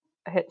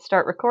hit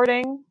start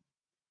recording.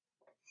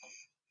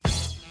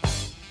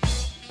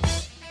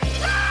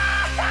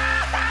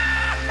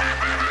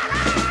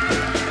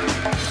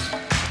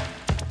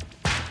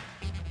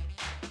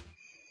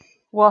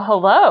 Well,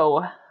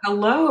 hello.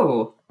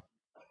 Hello.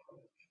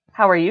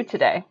 How are you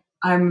today?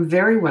 I'm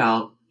very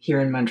well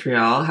here in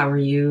Montreal. How are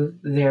you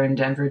there in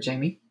Denver,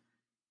 Jamie?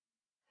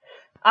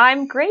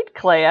 I'm great,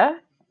 Cléa.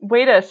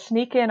 Way to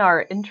sneak in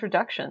our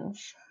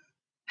introductions.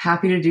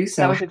 Happy to do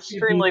so. That was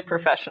extremely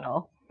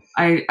professional.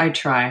 I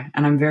try,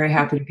 and I'm very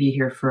happy to be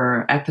here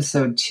for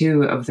episode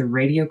 2 of the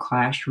Radio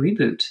Clash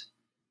reboot.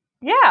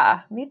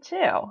 Yeah, me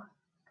too.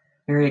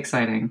 Very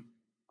exciting.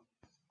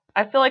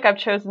 I feel like I've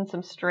chosen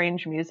some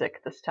strange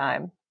music this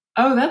time.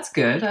 Oh, that's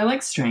good. I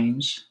like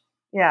strange.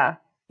 Yeah.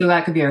 So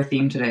that could be our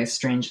theme today,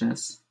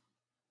 strangeness.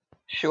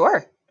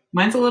 Sure.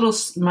 Mine's a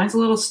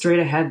little straight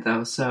ahead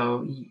though,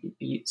 so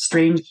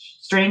strange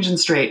and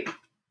straight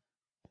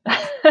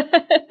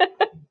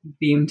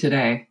theme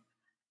today.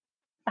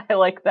 I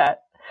like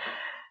that.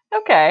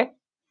 Okay.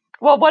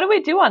 Well, what do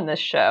we do on this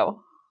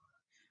show?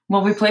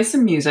 Well, we play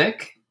some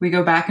music. We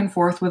go back and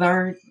forth with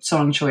our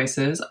song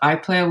choices. I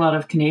play a lot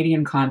of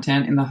Canadian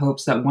content in the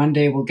hopes that one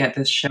day we'll get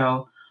this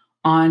show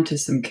onto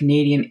some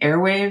Canadian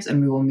airwaves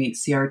and we will meet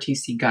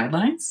CRTC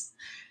guidelines.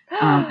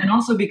 And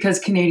also because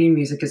Canadian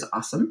music is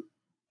awesome.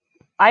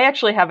 I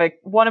actually have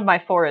one of my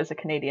 4 is a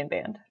Canadian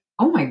band.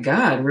 Oh my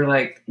God. We're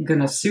like going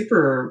to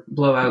super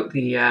blow out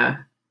the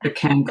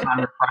CanCon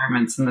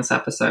requirements in this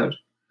episode.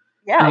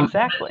 Yeah,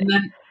 exactly. And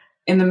then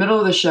in the middle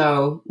of the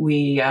show,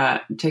 we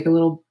take a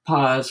little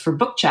pause for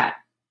book chat.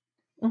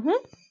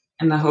 Mm-hmm.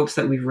 In the hopes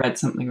that we've read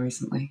something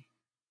recently.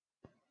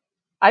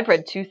 I've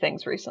read 2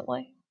 things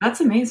recently. That's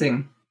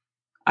amazing.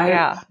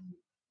 Yeah.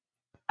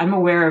 I'm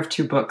aware of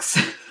 2 books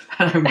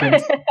that I've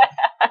been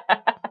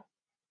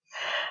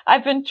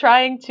I've been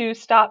trying to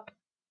stop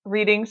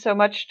reading so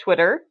much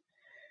Twitter.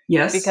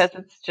 Yes. Because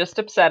it's just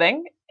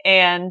upsetting,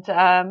 and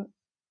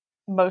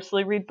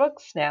mostly read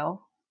books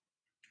now.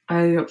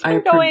 It's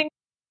been going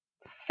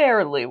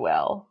fairly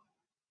well.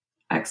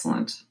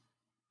 Excellent.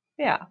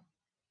 Yeah.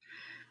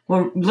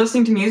 Well,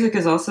 listening to music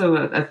is also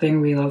a thing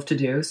we love to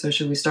do, so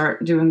should we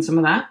start doing some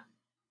of that?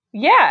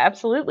 Yeah,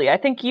 absolutely. I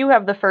think you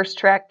have the first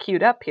track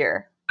queued up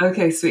here.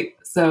 Okay, sweet.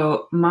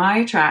 So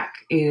my track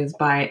is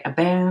by a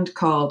band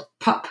called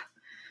Pup.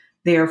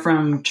 They are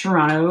from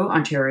Toronto,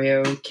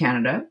 Ontario,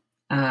 Canada.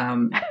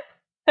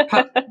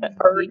 Pup,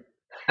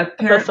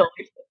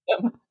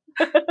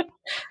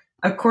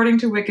 according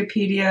to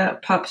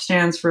Wikipedia, Pup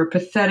stands for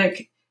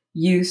Pathetic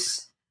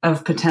Use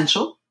of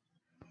Potential.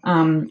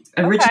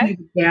 Originally,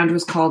 the band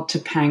was called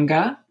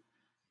Topanga,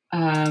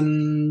 as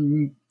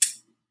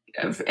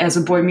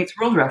a Boy Meets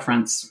World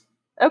reference.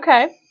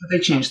 Okay. But they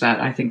changed that.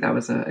 I think that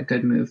was a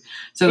good move.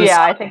 So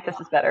I think this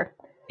is better.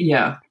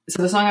 Yeah.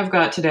 So the song I've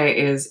got today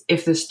is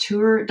If This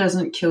Tour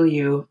Doesn't Kill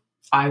You,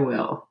 I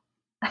Will.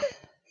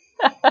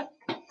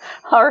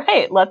 All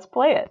right, let's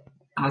play it.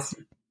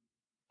 Awesome.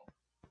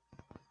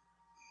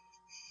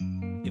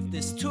 If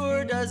this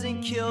tour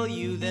doesn't kill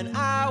you, then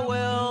I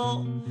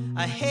will.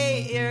 I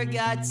hate your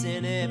guts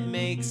and it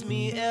makes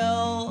me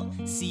ill.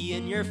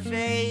 Seeing your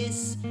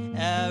face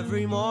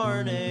every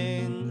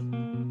morning.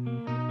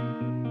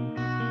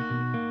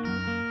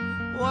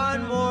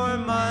 One more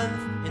month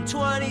and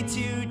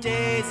 22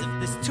 days. If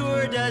this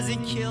tour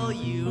doesn't kill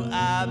you,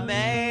 I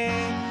may.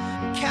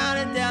 I'm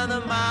counting down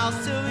the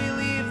miles till we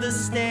leave the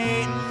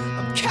state.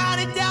 I'm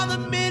counting down the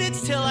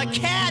minutes till I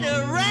can't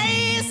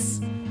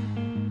erase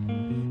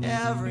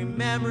every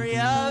memory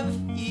of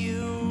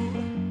you.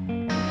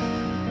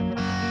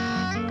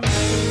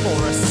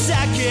 For a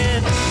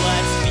second,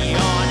 let's be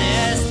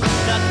honest,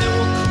 nothing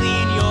will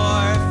clean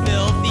your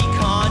filthy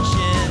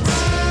conscience.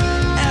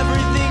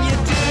 Everything you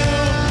do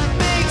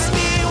makes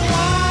me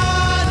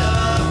wanna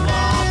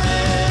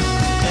vomit.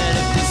 And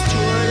if this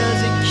tour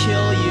doesn't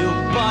kill you,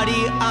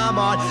 buddy, I'm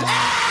on.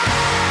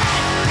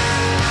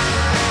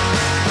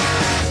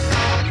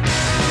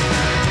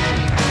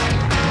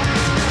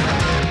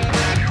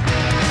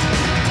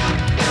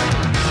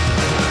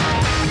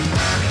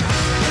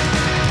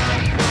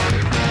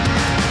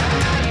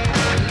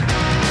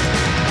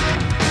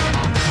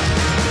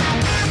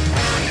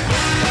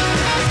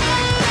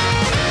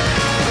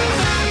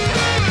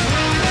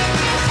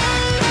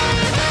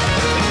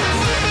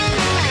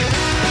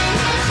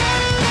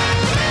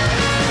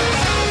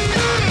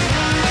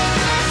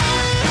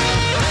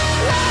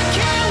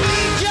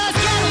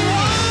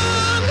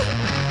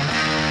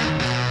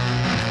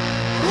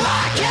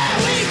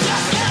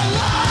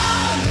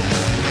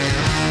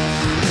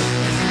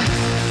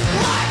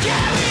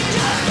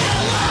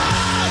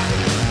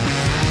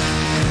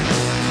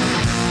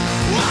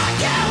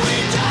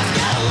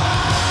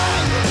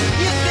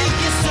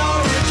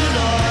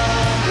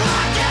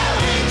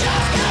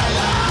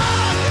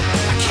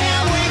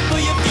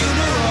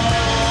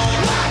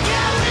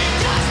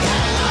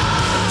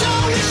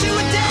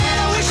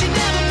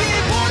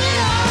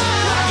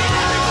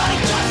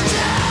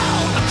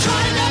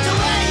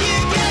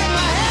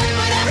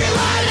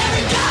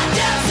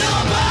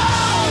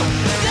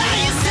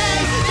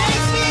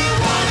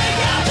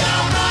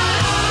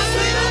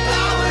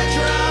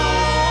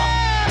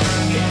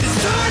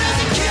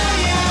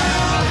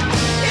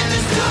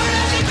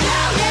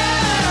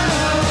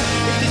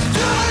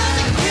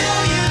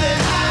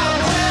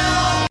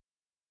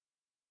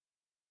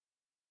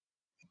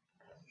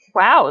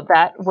 Wow,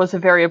 that was a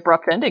very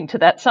abrupt ending to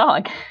that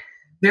song.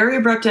 Very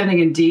abrupt ending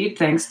indeed,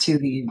 thanks to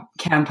the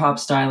can pop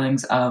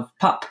stylings of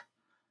Pup.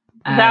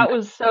 And that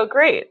was so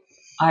great.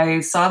 I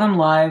saw them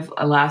live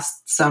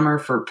last summer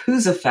for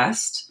Poozza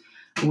Fest,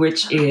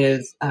 which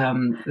is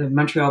the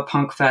Montreal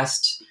Punk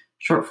Fest,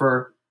 short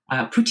for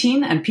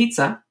poutine and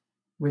pizza,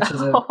 which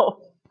is a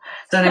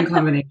stunning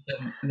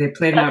combination. They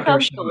played an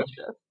outdoor show.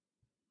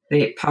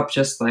 Delicious. Pup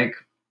just like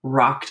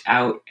rocked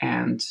out,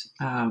 and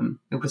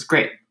it was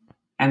great.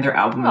 And their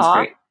album is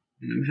great.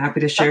 And I'm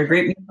happy to share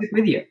great music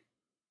with you.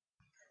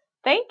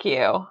 Thank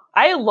you.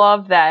 I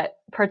love that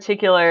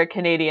particular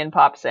Canadian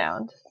pop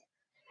sound.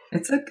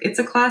 It's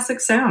a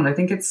classic sound. I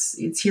think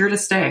it's here to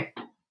stay.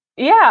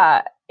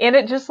 Yeah, and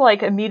it just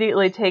like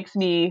immediately takes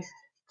me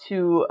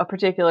to a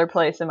particular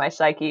place in my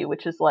psyche,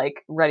 which is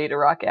like ready to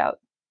rock out.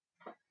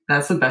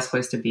 That's the best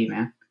place to be,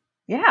 man.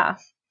 Yeah.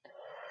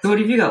 So what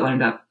have you got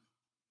lined up?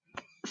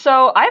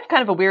 So I have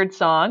kind of a weird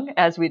song,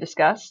 as we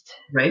discussed.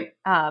 Right.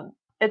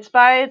 It's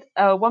by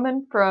a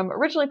woman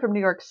originally from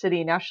New York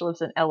City. Now she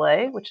lives in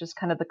LA, which is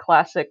kind of the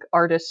classic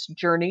artist's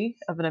journey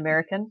of an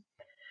American.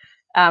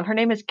 Her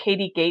name is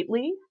Katie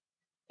Gately,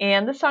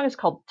 and this song is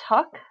called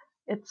Tuck.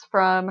 It's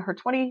from her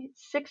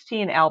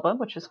 2016 album,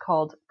 which is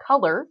called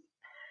Color.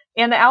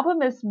 And the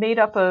album is made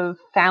up of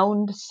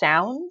found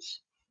sounds.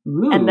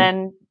 Ooh. And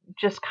then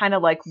just kind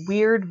of like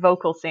weird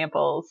vocal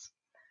samples.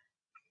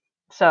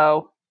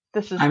 So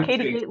this is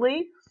Katie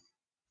Gately.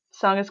 The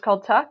song is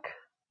called Tuck.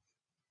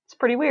 It's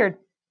pretty weird.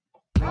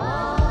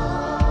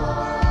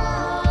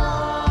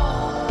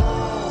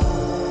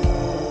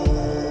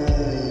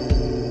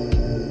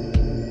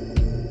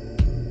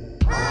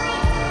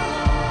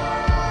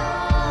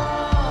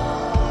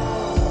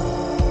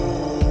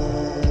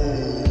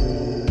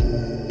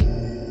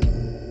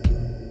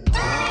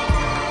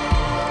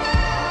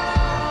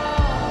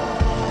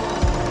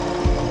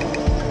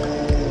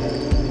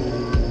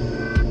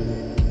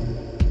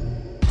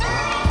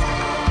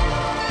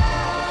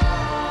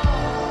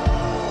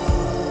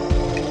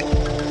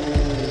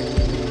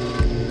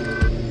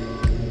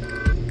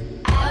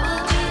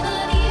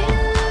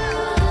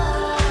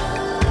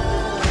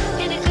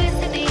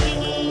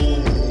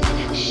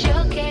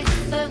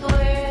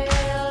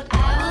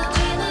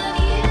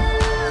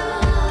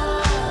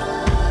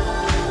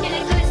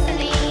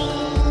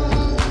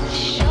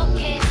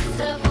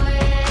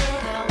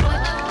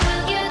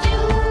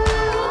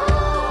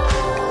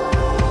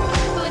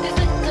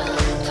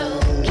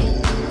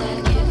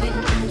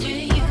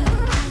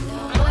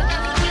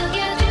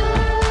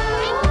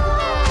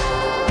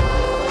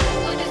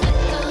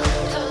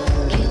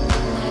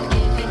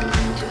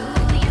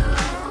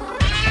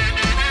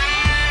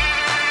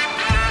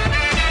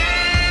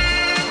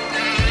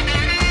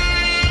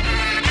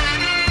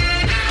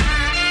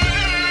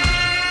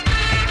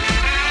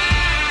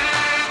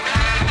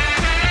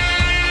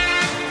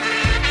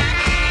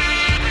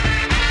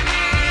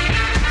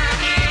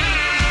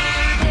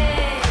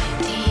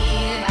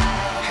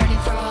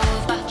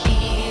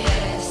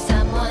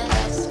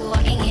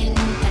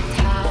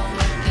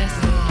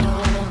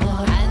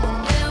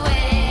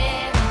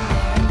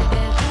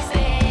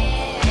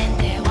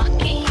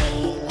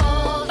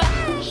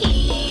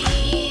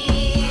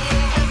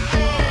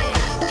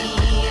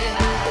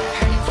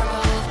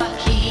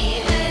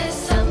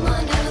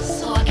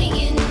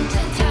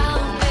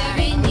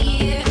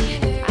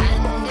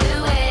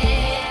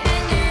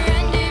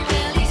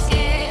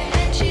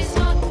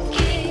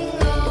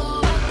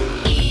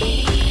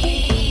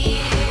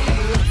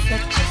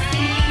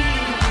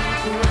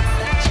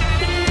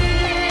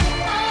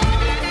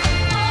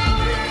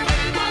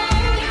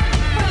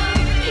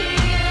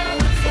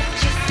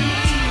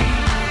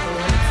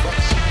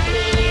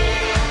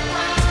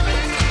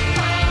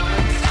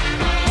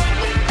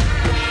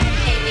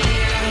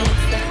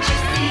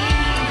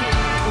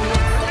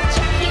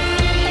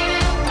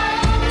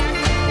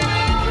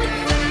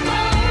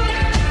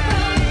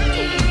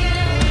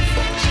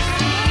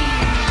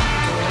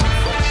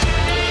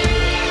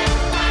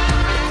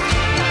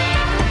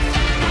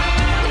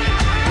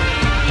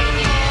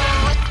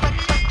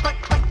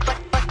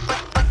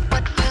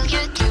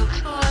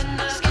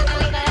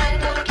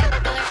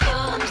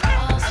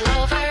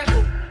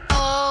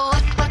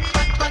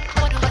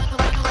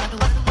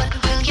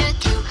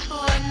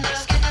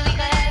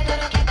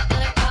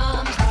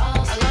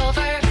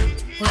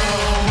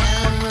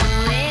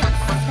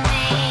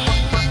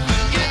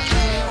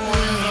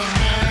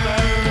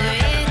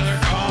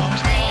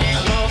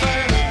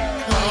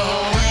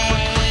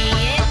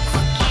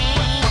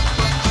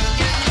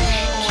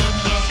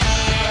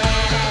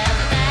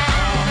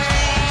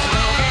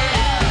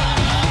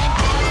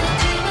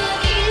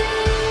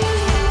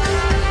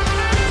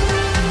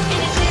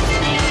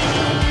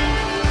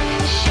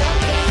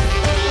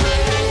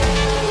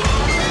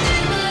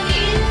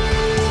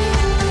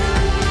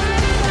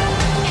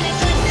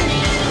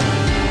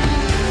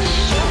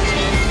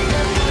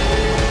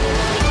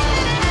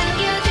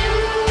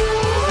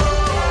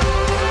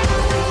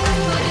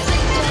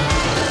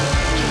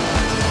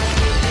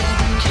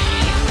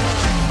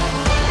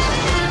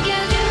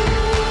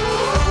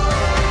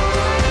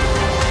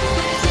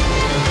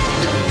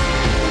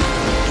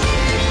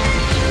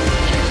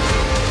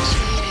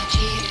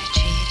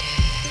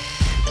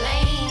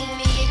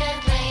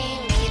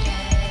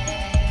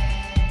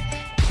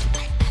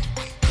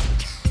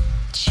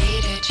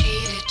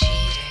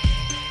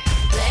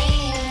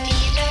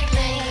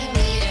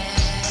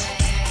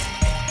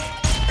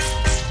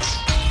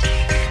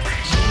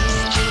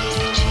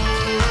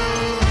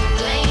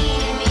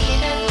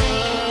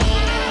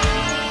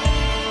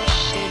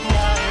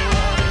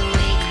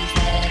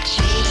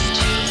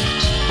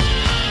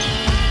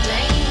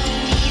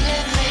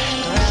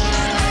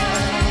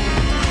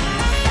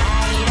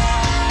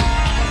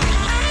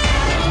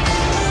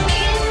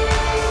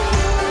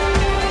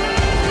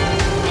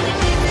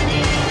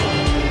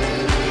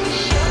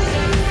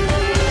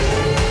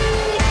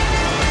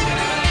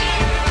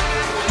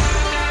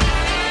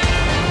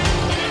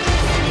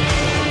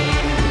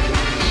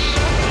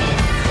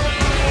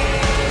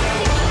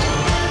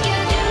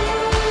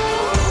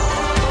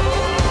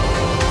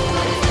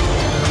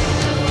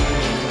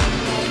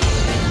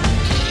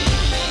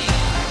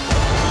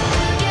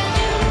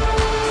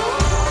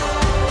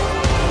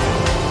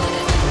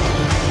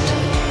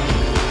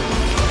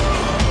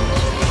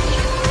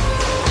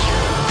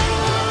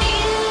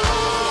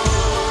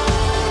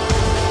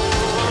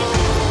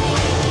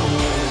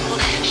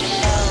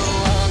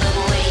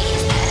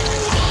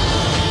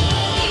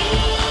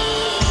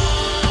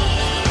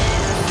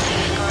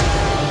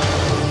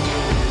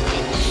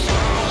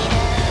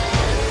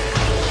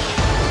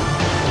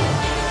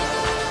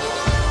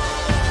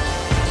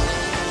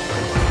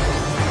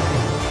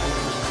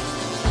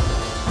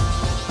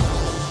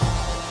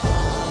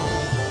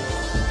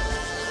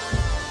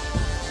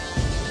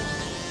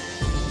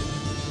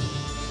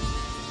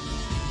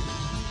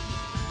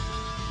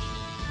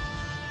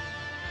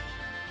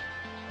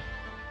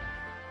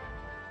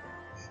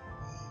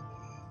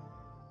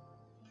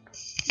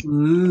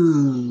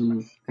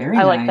 Ooh, very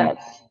I nice. like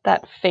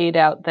that fade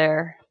out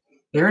there.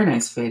 Very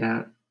nice fade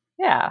out.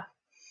 Yeah.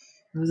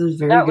 It was a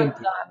very That good.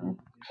 was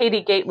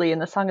Katie Gately,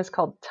 and the song is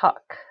called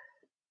Tuck.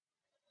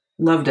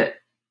 Loved it.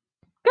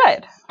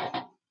 Good.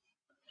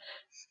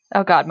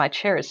 Oh God, my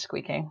chair is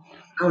squeaking.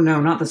 Oh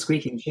no, not the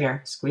squeaking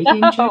chair.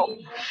 Squeaking chair?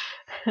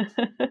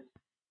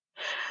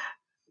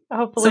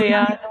 Hopefully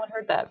no one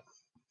heard that.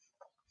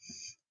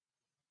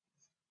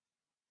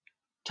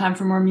 Time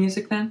for more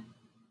music then?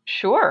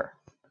 Sure.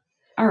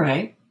 All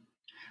right.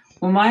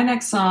 Well, my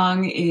next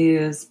song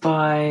is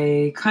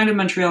by kind of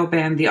Montreal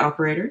band The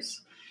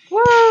Operators.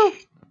 Woo!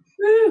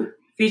 Woo!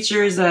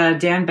 Features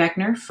Dan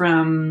Beckner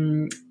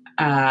from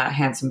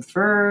Handsome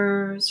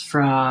Furs,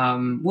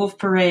 from Wolf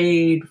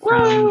Parade,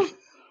 from Woo!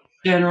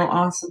 General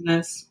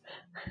Awesomeness.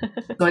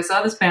 So I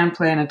saw this band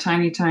play in a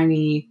tiny,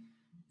 tiny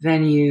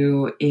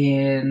venue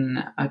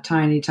in a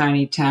tiny,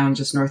 tiny town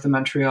just north of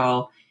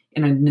Montreal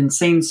in an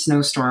insane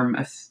snowstorm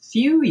a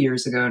few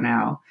years ago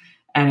now.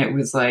 And it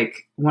was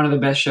like one of the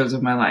best shows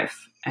of my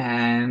life.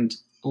 And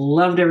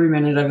loved every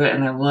minute of it.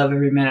 And I love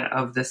every minute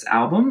of this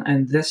album.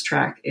 And this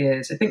track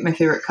is, I think, my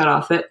favorite cut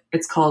off it.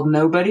 It's called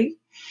Nobody.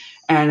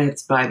 And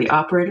it's by The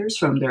Operators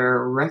from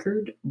their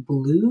record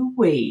Blue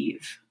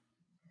Wave.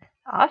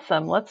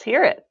 Awesome. Let's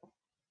hear it.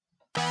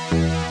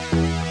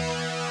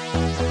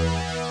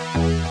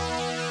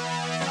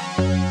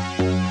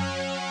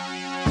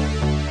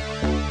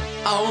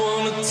 I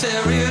wanna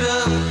tear it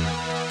up,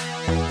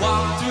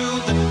 walk through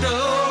the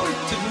door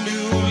to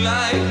new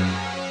light,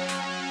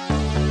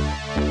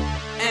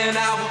 and I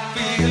will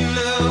feel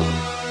love,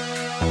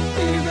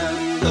 even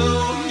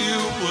though you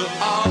were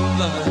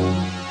offline.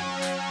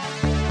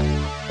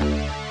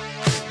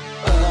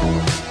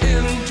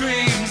 In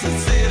dreams, the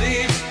city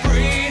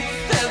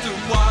breathes as we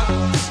walk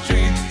the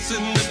streets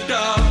in the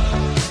dark.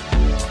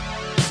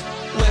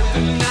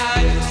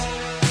 Weaponized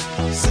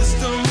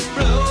system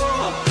blow,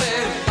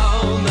 play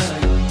all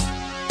night.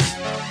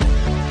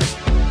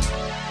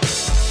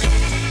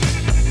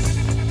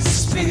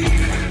 Speak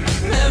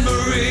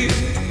memory.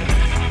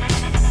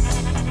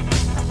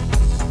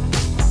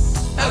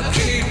 I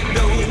keep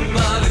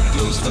nobody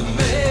close to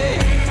me.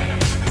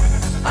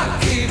 I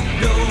keep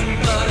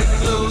nobody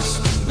close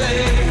to me.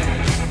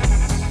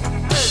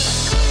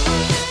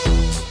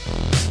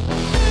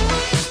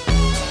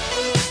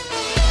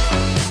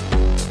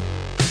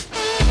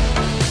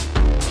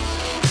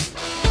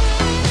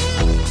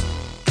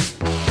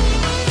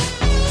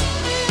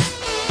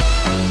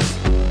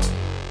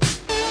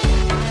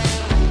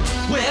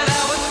 When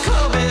I was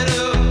coming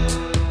up,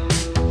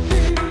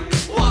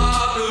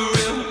 water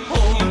in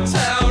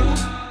hometown,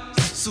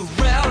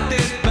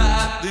 surrounded by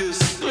this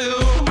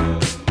gloom.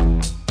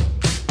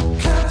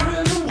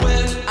 Catherine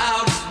went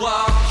out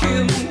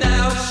walking,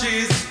 now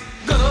she's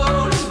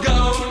gone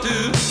to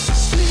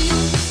sleep.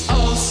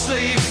 All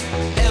safe,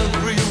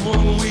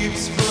 everyone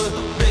weeps, but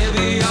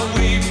baby, I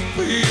weep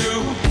for you.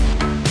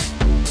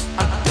 I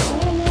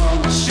don't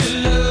want your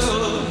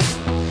love,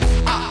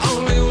 I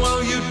only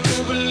want you to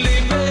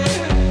believe me.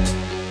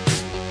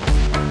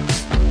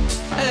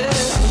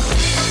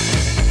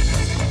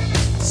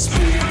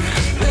 Speak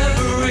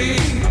memory.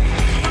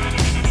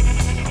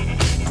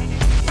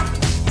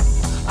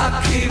 I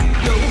keep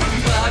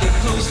nobody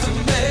close to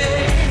me.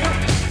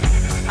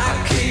 I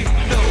keep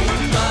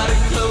nobody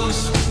close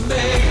to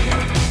me.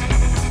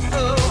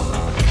 Oh,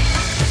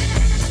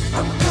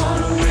 I'm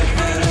gonna rip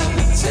it up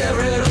and tear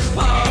it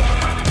apart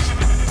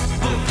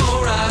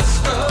before I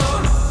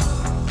start.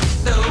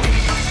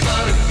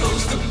 Nobody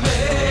close to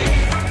me.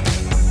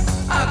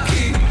 I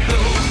keep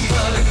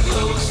nobody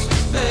close to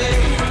me.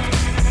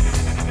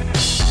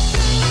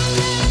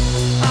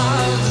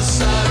 I'm the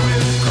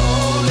siren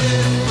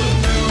calling for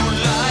new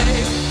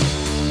life.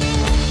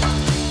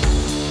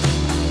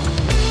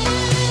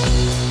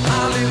 I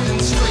lived in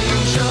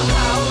stranger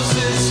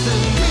houses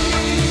than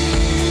these.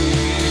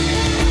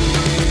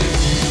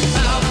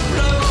 I've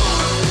blown.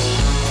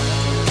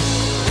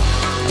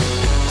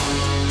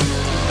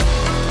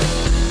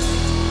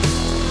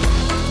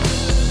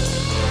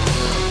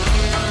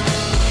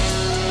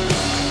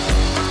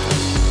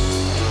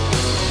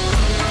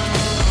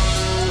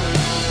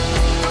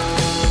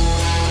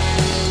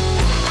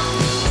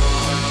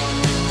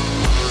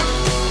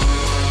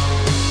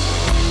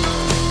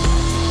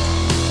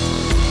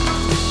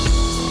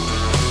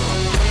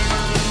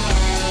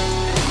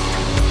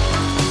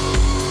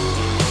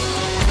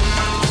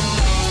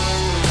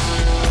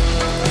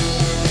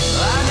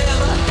 I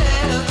never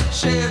had the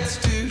chance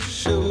to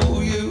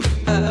show you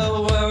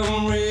how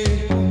I'm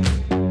real,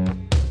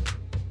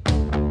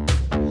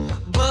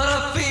 but I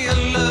feel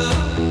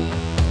love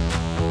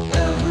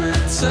every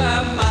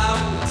time I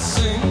would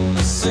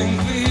sing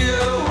for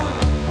you.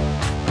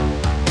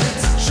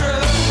 It's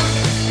true.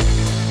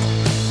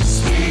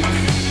 Speak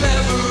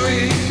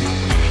memory.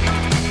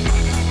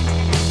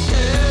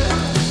 Yeah,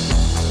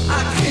 I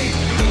keep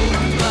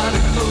nobody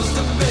close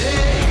to me.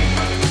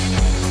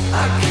 I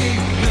keep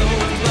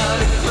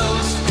nobody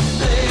close to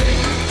me.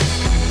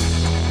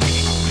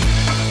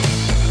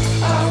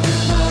 I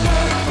rip my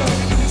life up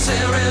and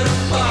tear it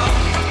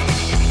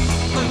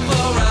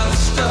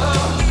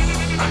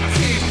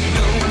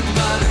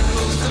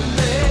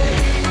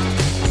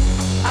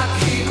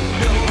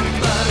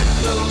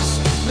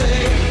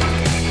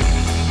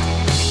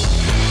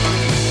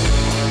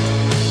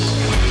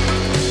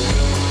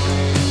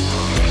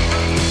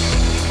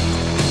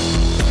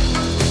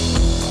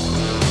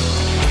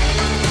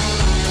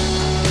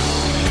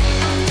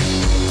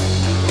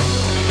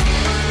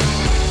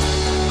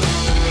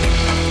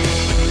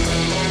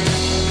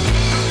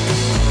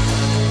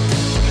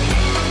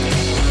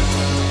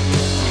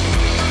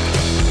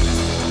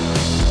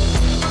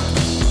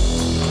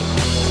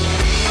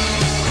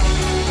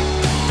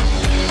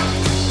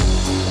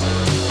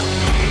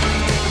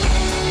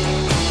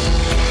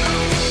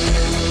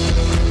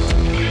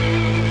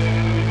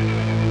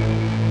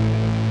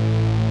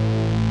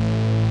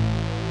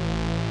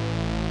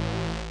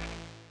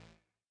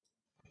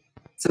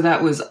So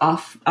that was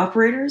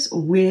Operators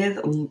with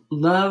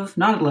Love,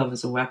 not Love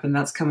as a Weapon.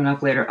 That's coming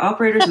up later.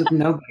 Operators with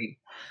Nobody.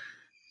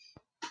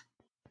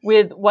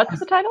 With what's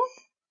the title?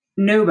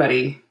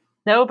 Nobody.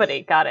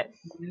 Nobody. Got it.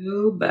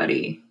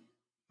 Nobody.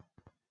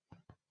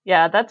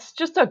 Yeah, that's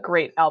just a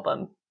great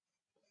album.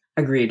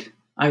 Agreed.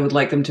 I would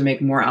like them to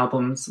make more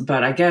albums,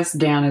 but I guess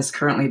Dan is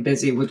currently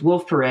busy with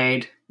Wolf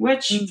Parade,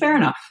 which, fair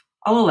enough.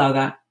 I'll allow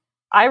that.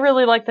 I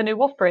really like the new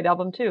Wolf Parade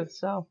album too,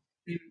 so.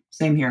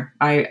 Same here.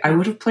 I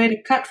would have played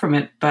a cut from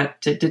it,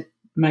 but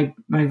my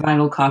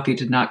vinyl copy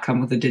did not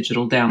come with a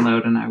digital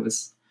download, and I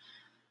was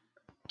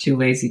too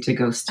lazy to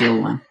go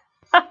steal one.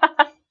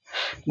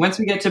 Once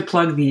we get to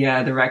plug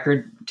the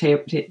record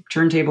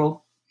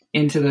turntable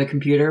into the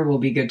computer, we'll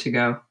be good to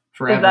go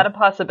forever. Is that a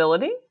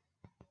possibility?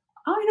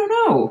 I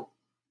don't know.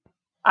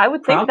 I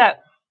would think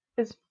that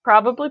is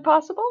probably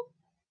possible.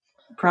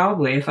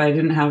 Probably. If I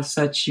didn't have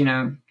such,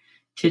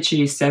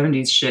 kitschy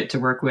 70s shit to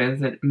work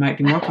with, it might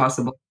be more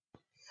possible.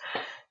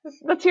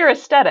 That's your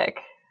aesthetic.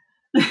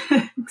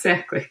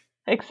 Exactly.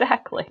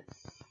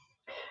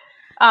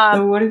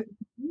 So what have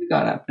you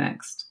got up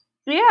next?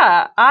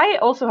 Yeah, I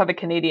also have a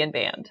Canadian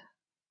band.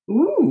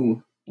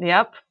 Ooh.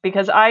 Yep,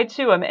 because I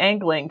too am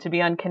angling to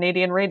be on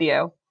Canadian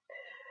radio.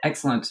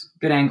 Excellent.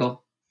 Good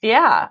angle.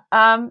 Yeah.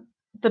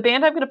 The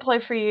band I'm going to play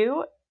for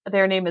you,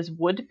 their name is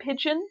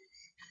Woodpigeon.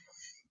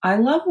 I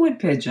love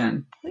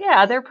Woodpigeon.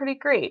 Yeah, they're pretty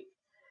great.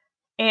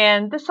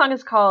 And this song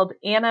is called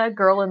Anna,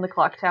 Girl in the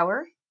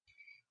Clocktower.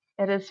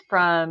 It is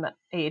from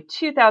a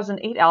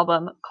 2008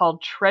 album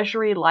called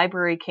Treasury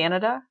Library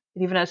Canada.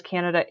 It even has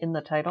Canada in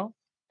the title.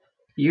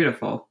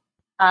 Beautiful.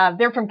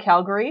 They're from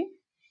Calgary.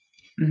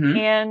 Mm-hmm.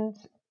 And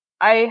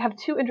I have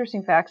two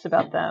interesting facts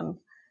about them.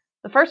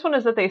 The first one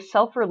is that they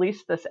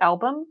self-released this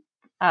album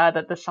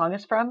that the song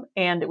is from,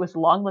 and it was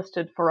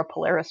longlisted for a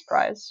Polaris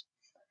Prize.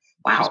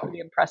 Wow. Which is pretty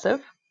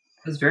impressive.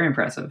 That's very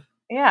impressive.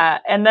 Yeah,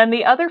 and then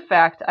the other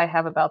fact I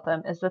have about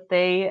them is that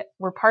they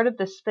were part of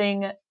this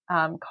thing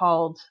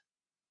called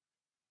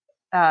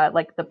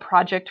the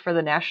Project for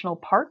the National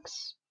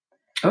Parks.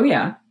 Oh,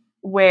 yeah.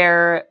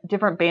 Where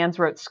different bands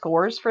wrote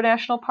scores for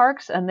national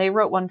parks, and they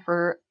wrote one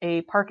for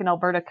a park in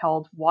Alberta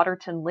called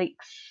Waterton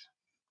Lakes.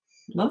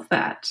 Love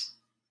that.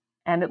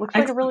 And it looks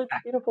like a really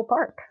beautiful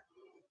park.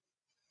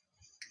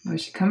 We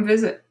should come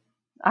visit.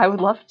 I would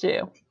love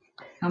to.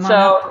 Come on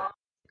up.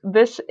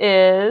 This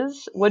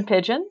is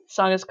Woodpigeon. The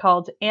song is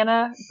called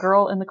Anna,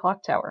 Girl in the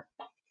Clocktower.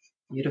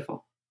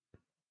 Beautiful.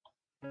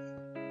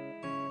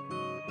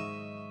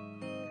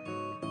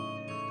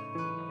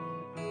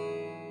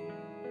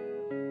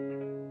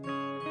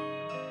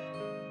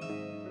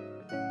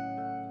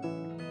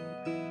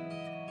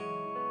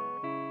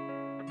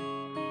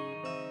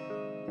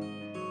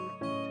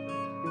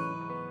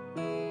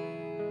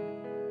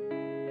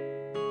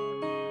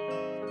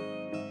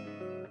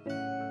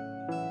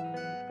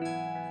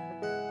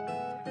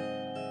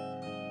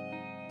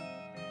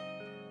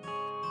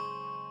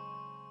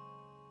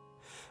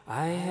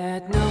 I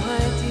had no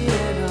idea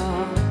at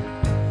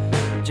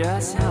all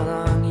just how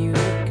long you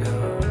would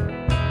go.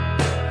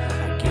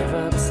 I'd give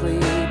up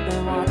sleep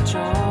and watch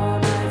all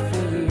night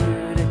for you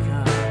to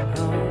come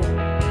home.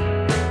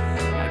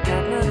 I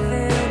got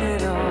nothing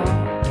at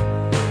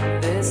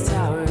all. This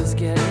tower's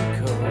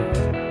getting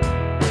cold.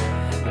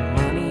 The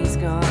money's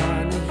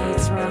gone, the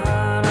heat's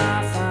run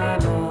off,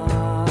 I'm all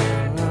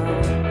alone.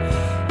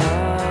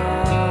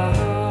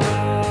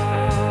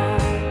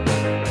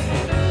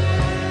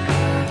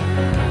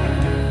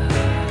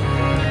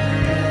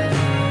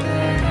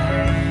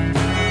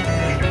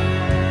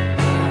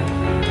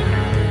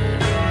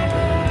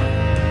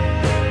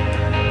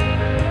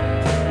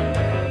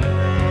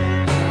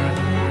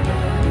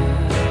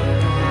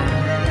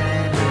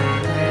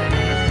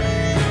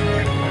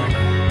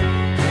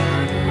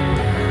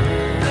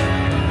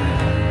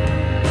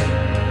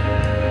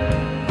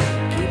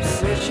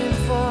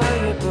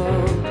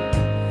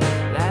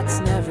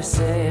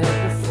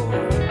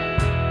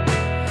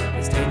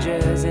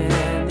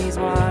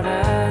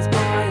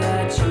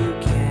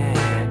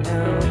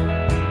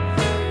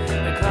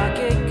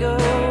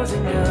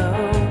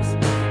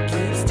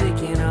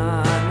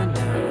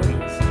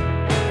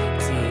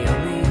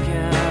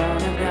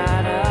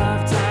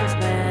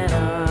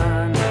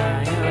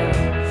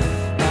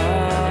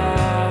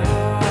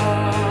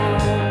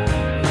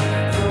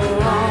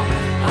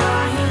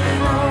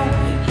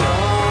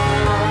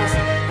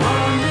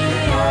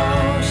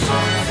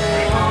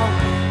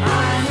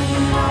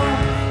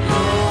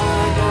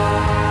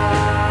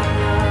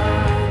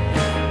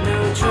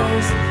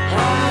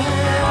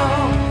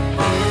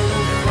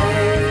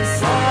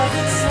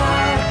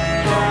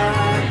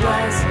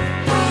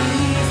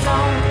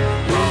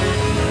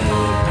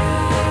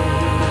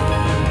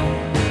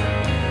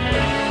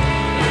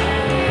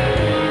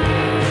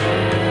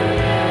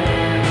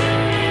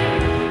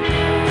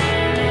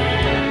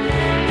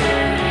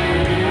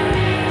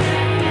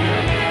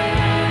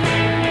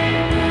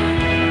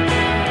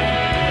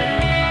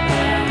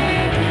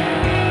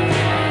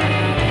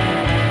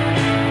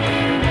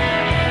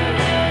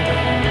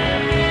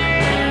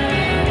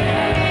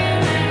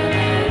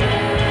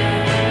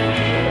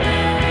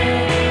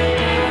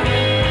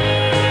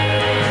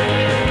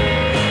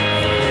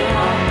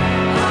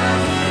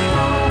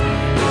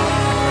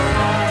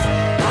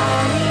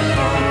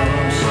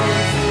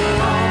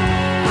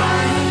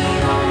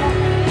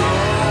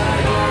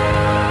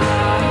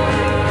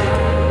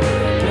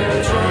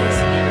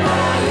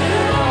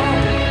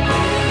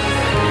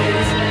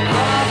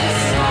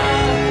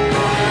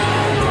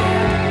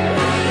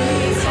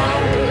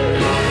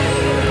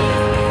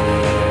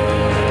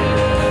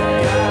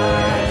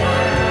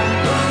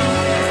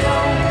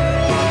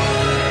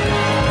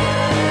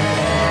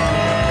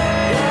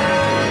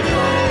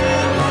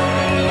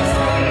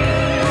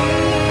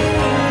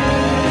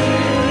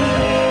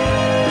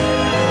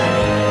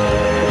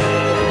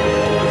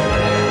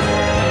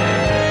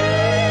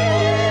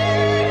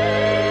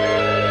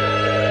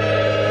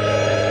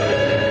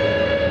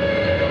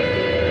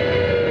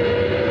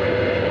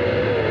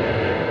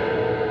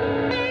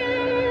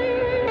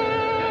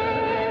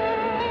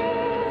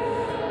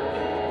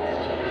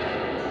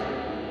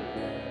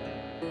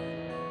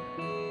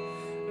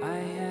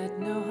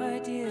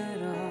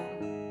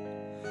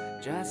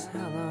 was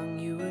how long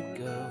you would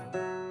go.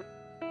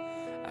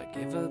 I'd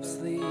give up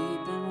sleep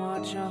and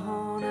watch a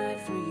whole night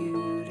for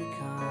you to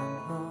come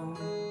home.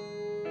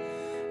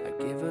 I'd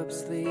give up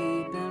sleep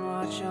and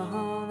watch a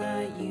whole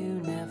night,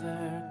 you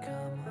never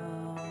come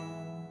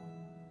home.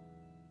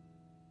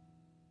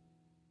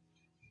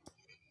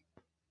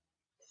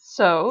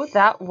 So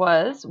that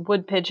was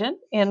Woodpigeon,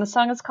 and the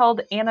song is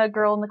called Anna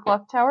Girl in the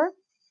Clocktower.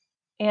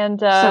 And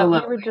So we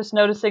lovely. were just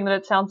noticing that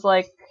it sounds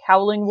like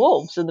howling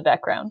wolves in the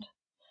background.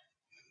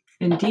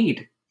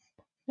 Indeed.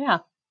 Yeah.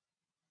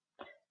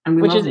 And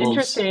we Which love is wolves.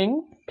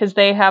 interesting, because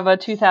they have a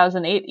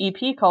 2008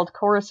 EP called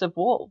Chorus of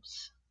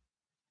Wolves.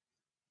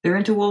 They're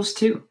into wolves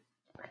too.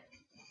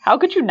 How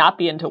could you not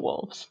be into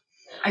wolves?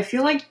 I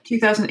feel like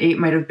 2008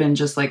 might have been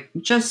just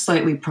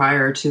slightly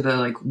prior to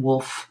the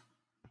wolf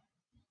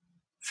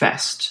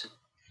fest.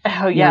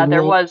 Oh yeah,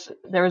 there wolf.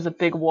 was a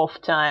big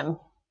wolf time.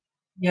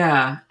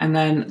 Yeah, and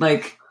then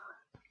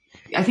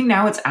I think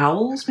now it's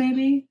owls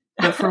maybe,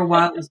 but for a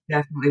while it was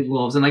definitely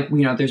wolves. And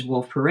there's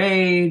Wolf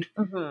Parade,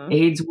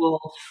 AIDS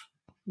Wolf,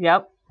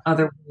 Yep,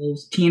 other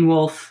wolves, Teen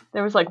Wolf.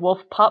 there was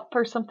Wolf Pup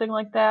or something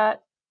like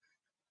that.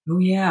 Oh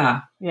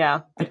yeah,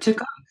 Yeah. it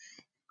took off.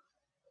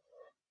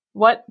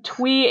 What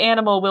twee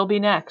animal will be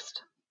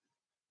next?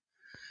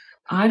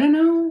 I don't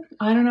know.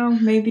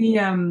 Maybe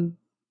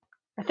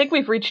I think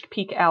we've reached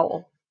peak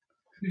owl.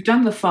 we've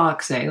done the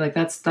fox, eh?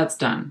 That's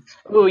done.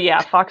 Oh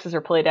yeah, foxes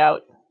are played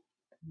out.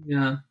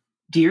 Yeah,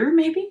 deer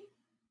maybe.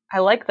 I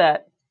like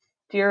that.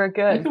 Deer are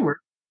good. That could work.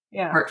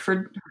 Yeah.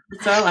 Hartford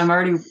style. I'm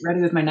already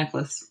ready with my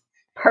necklace.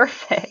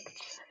 Perfect.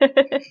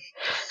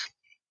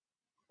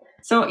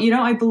 So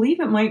I believe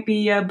it might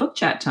be book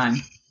chat time.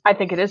 I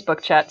think it is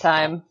book chat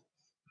time.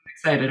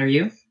 Excited, are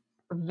you?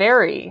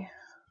 Very.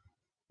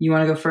 You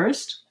want to go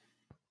first?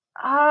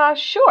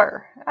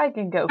 Sure. I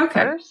can go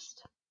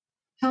first.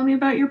 Tell me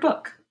about your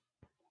book.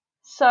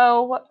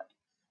 So,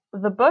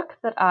 the book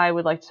that I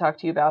would like to talk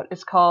to you about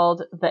is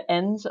called The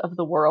Ends of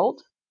the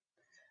World,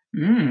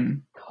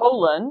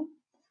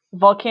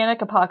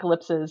 Volcanic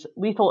Apocalypses,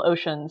 Lethal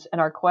Oceans, and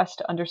Our Quest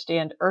to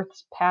Understand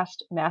Earth's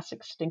Past Mass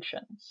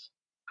Extinctions.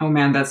 Oh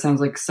man, that sounds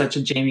like such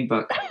a Jamie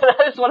book.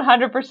 That is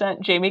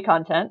 100% Jamie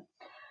content.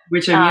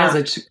 Which I mean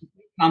is a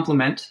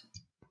compliment.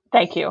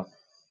 Thank you.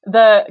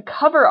 The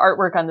cover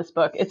artwork on this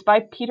book, it's by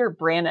Peter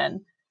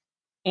Brannen,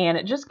 and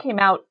it just came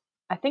out,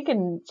 I think,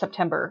 in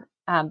September.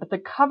 But the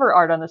cover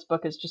art on this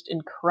book is just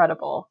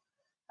incredible.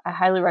 I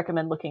highly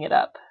recommend looking it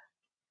up.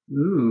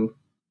 Ooh.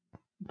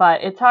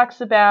 But it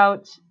talks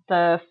about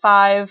the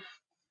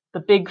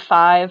big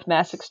five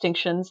mass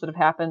extinctions that have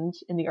happened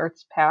in the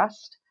Earth's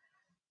past.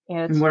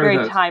 And it's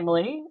very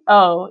timely.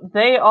 Oh,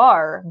 they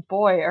are.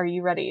 Boy, are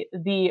you ready.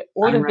 The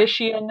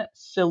Ordovician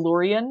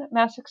Silurian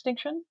mass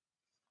extinction.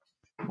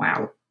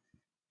 Wow.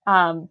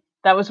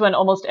 That was when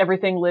almost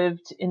everything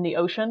lived in the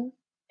ocean,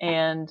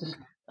 and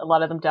a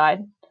lot of them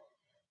died.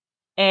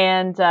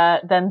 And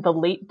then the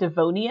late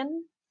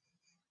Devonian.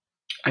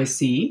 I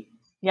see.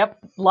 Yep.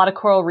 A lot of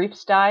coral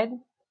reefs died.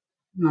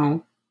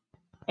 No.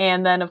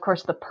 And then, of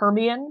course, the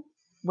Permian,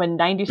 when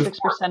 96%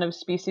 of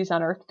species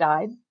on Earth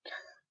died.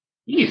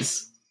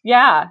 Jeez.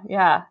 Yeah.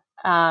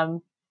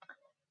 And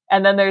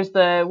then there's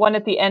the one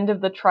at the end of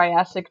the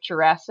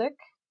Triassic-Jurassic,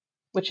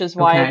 which is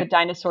why the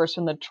dinosaurs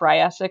from the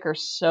Triassic are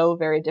so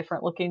very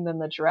different looking than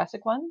the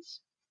Jurassic ones.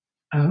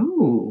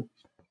 Oh,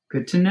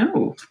 good to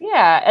know.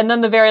 Yeah, and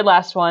then the very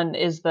last one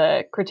is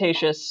the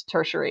Cretaceous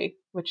Tertiary,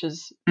 which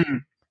is,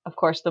 of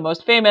course, the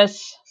most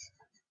famous.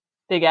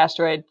 Big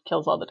asteroid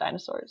kills all the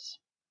dinosaurs.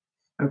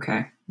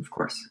 Okay, of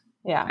course.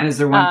 Yeah. And is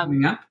there one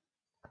coming up?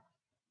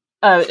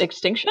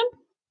 Extinction?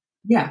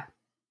 Yeah.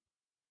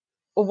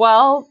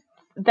 Well,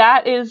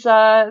 that is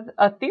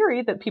a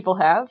theory that people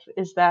have,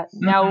 is that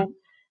now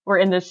we're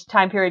in this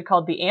time period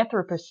called the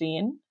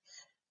Anthropocene.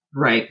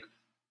 Right.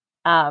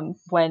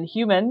 When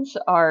humans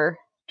are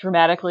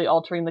dramatically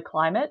altering the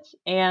climate,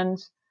 and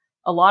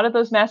a lot of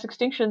those mass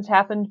extinctions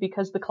happened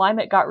because the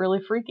climate got really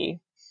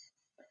freaky.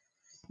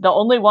 The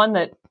only one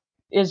that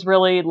is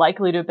really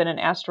likely to have been an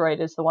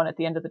asteroid is the one at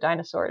the end of the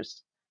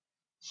dinosaurs.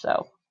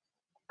 So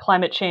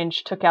climate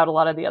change took out a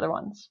lot of the other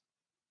ones.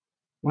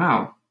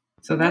 Wow.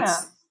 So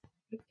that's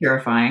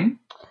terrifying.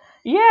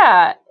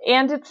 Yeah,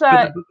 and it's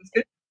the book is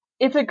good?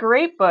 It's a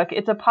great book.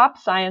 It's a pop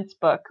science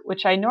book,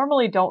 which I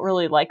normally don't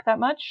really like that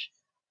much,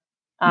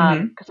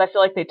 because I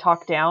feel like they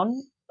talk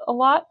down a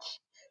lot.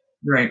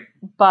 Right.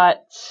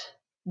 But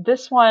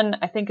this one,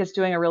 I think, is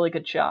doing a really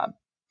good job.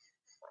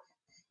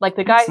 Like,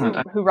 the guy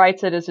who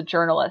writes it is a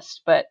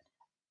journalist, but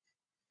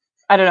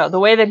I don't know, the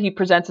way that he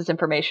presents his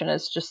information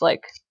is just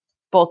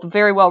both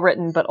very well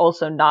written, but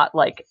also not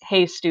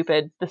hey,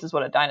 stupid, this is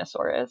what a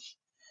dinosaur is.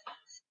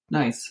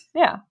 Nice.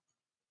 Yeah.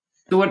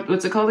 So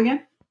what's it called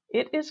again?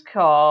 It is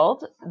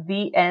called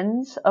The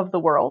Ends of the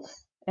World,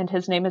 and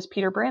his name is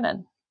Peter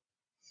Brannen.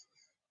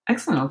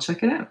 Excellent. I'll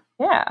check it out.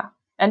 Yeah.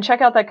 And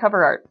check out that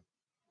cover art.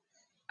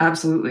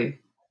 Absolutely.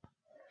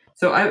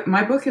 So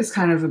my book is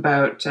kind of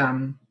about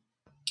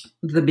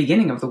the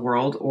beginning of the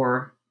world,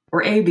 or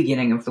a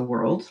beginning of the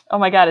world. Oh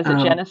my God, is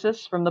it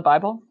Genesis from the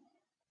Bible?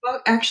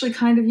 Well, actually,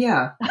 kind of,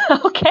 yeah.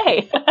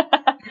 Okay.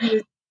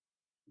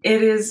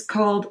 It is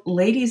called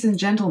Ladies and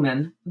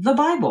Gentlemen, the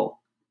Bible.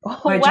 Oh,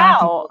 By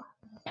wow.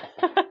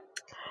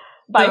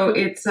 By So who?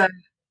 it's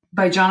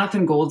by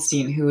Jonathan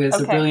Goldstein, who is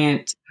a Okay.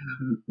 brilliant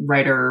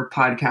writer,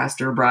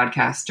 podcaster,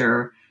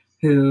 broadcaster,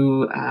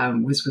 who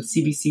was with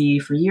CBC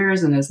for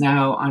years and is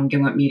now on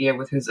Gimlet Media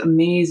with his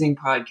amazing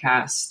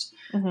podcast,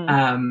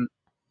 Mhm.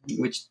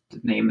 which the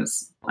name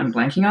is, I'm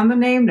blanking on the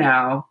name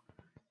now.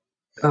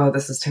 Oh,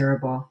 this is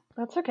terrible.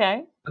 That's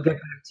okay. I'll get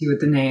back to you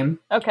with the name.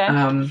 Okay.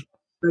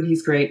 But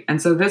he's great.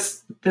 And so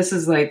this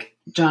is like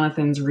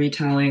Jonathan's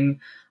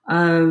retelling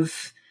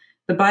of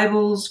the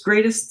Bible's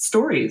greatest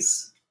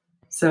stories.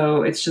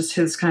 So it's just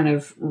his kind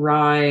of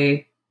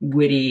wry,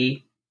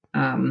 witty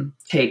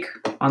take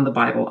on the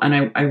Bible.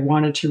 And I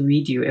wanted to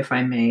read you, if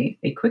I may,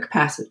 a quick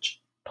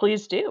passage.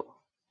 Please do.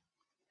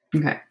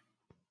 Okay.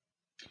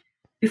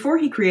 Before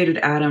he created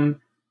Adam,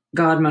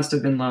 God must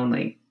have been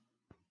lonely.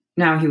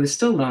 Now he was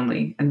still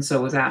lonely, and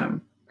so was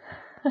Adam.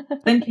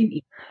 Then came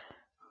Eve.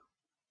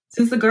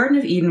 Since the Garden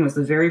of Eden was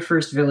the very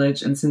first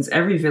village, and since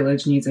every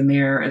village needs a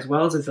mayor as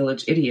well as a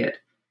village idiot,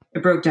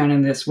 it broke down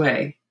in this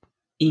way.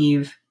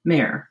 Eve,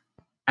 mayor.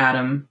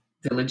 Adam,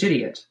 village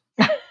idiot.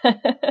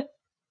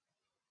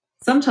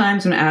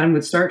 Sometimes when Adam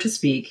would start to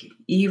speak,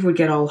 Eve would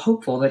get all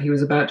hopeful that he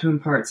was about to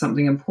impart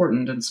something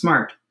important and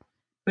smart.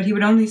 But he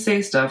would only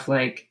say stuff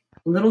like,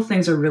 little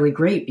things are really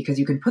great because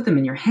you can put them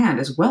in your hand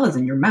as well as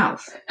in your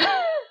mouth.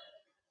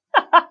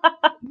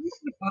 Eve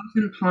would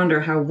often ponder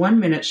how 1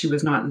 minute she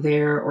was not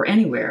there or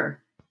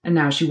anywhere, and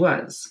now she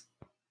was.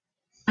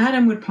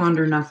 Adam would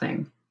ponder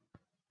nothing.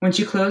 When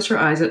she closed her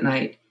eyes at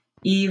night,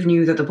 Eve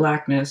knew that the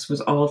blackness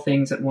was all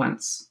things at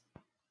once.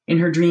 In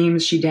her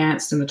dreams, she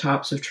danced in the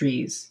tops of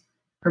trees.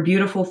 Her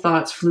beautiful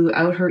thoughts flew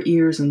out her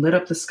ears and lit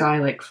up the sky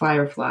like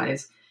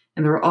fireflies,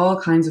 and there were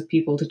all kinds of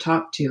people to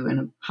talk to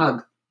and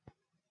hug.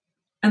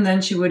 And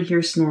then she would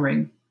hear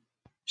snoring.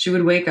 She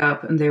would wake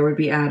up, and there would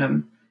be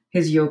Adam,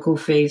 his yokel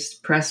face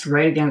pressed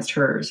right against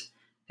hers,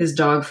 his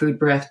dog food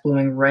breath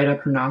blowing right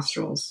up her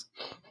nostrils.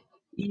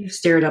 Eve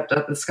stared up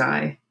at the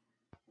sky.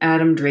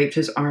 Adam draped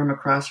his arm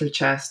across her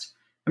chest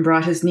and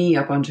brought his knee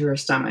up onto her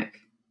stomach.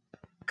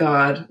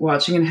 God,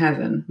 watching in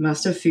heaven,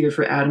 must have feared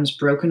for Adam's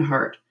broken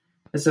heart,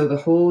 as though the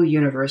whole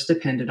universe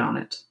depended on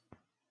it.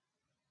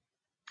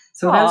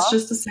 So Aww. That's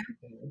just a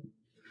sample.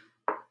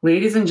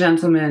 Ladies and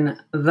Gentlemen,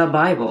 the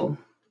Bible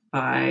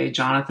by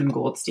Jonathan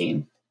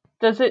Goldstein.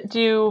 Does it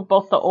do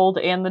both the Old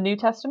and the New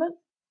Testament?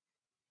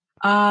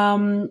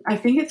 I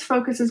think its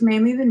focus is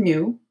mainly the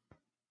New.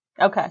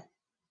 Okay.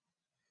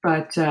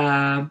 But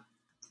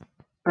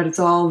it's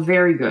all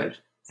very good.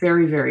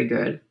 Very, very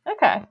good.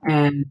 Okay.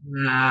 And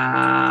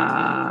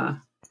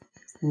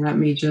let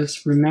me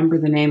just remember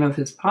the name of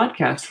his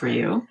podcast for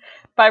you.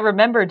 By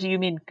remember, do you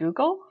mean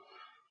Google?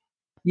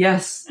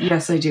 Yes,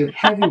 I do.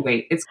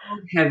 Heavyweight. It's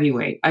called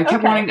Heavyweight. I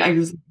kept wanting, I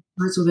was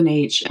first with an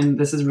H, and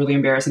this is really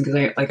embarrassing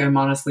because I'm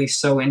honestly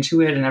so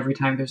into it, and every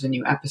time there's a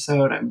new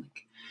episode, I'm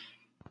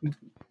like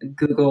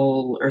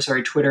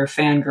Twitter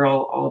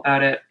fangirl all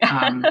about it.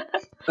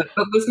 But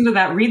listen to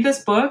that. Read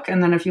this book,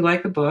 and then if you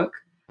like the book,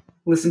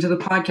 listen to the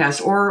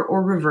podcast,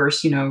 or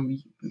reverse.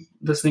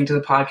 Listening to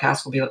the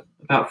podcast will be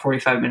about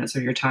 45 minutes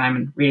of your time,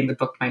 and reading the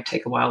book might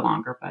take a while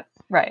longer. But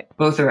right,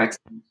 both are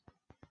excellent.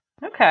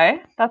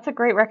 Okay, that's a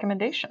great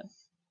recommendation.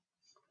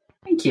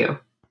 Thank you.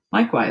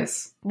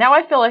 Likewise. Now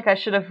I feel like I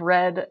should have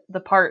read the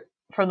part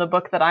from the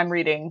book that I'm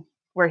reading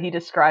where he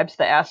describes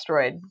the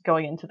asteroid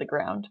going into the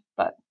ground,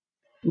 but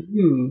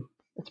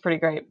it's pretty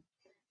great.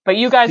 But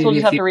you guys will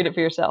just have to read it for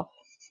yourself.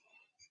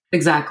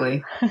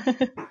 Exactly.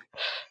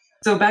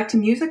 So back to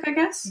music, I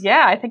guess?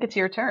 Yeah, I think it's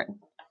your turn.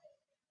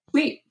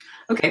 Sweet.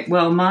 Okay,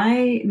 well,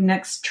 my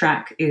next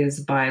track is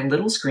by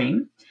Little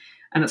Scream,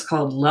 and it's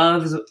called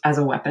Love as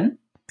a Weapon.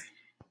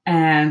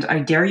 And I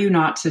dare you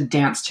not to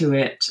dance to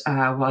it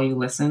while you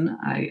listen.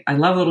 I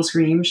love Little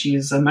Scream.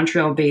 She's a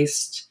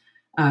Montreal-based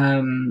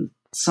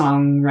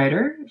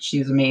songwriter.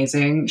 She's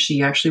amazing.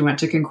 She actually went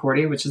to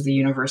Concordia, which is the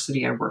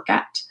university I work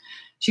at.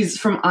 She's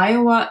from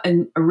Iowa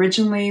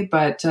originally,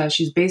 but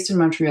she's based in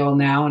Montreal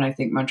now, and I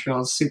think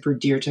Montreal is super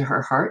dear to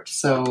her heart.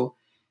 So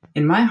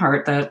in my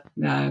heart, that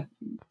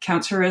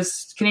counts her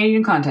as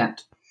Canadian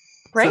content.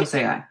 Great. So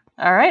say I.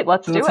 All right,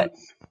 let's do it.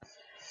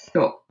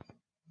 Cool.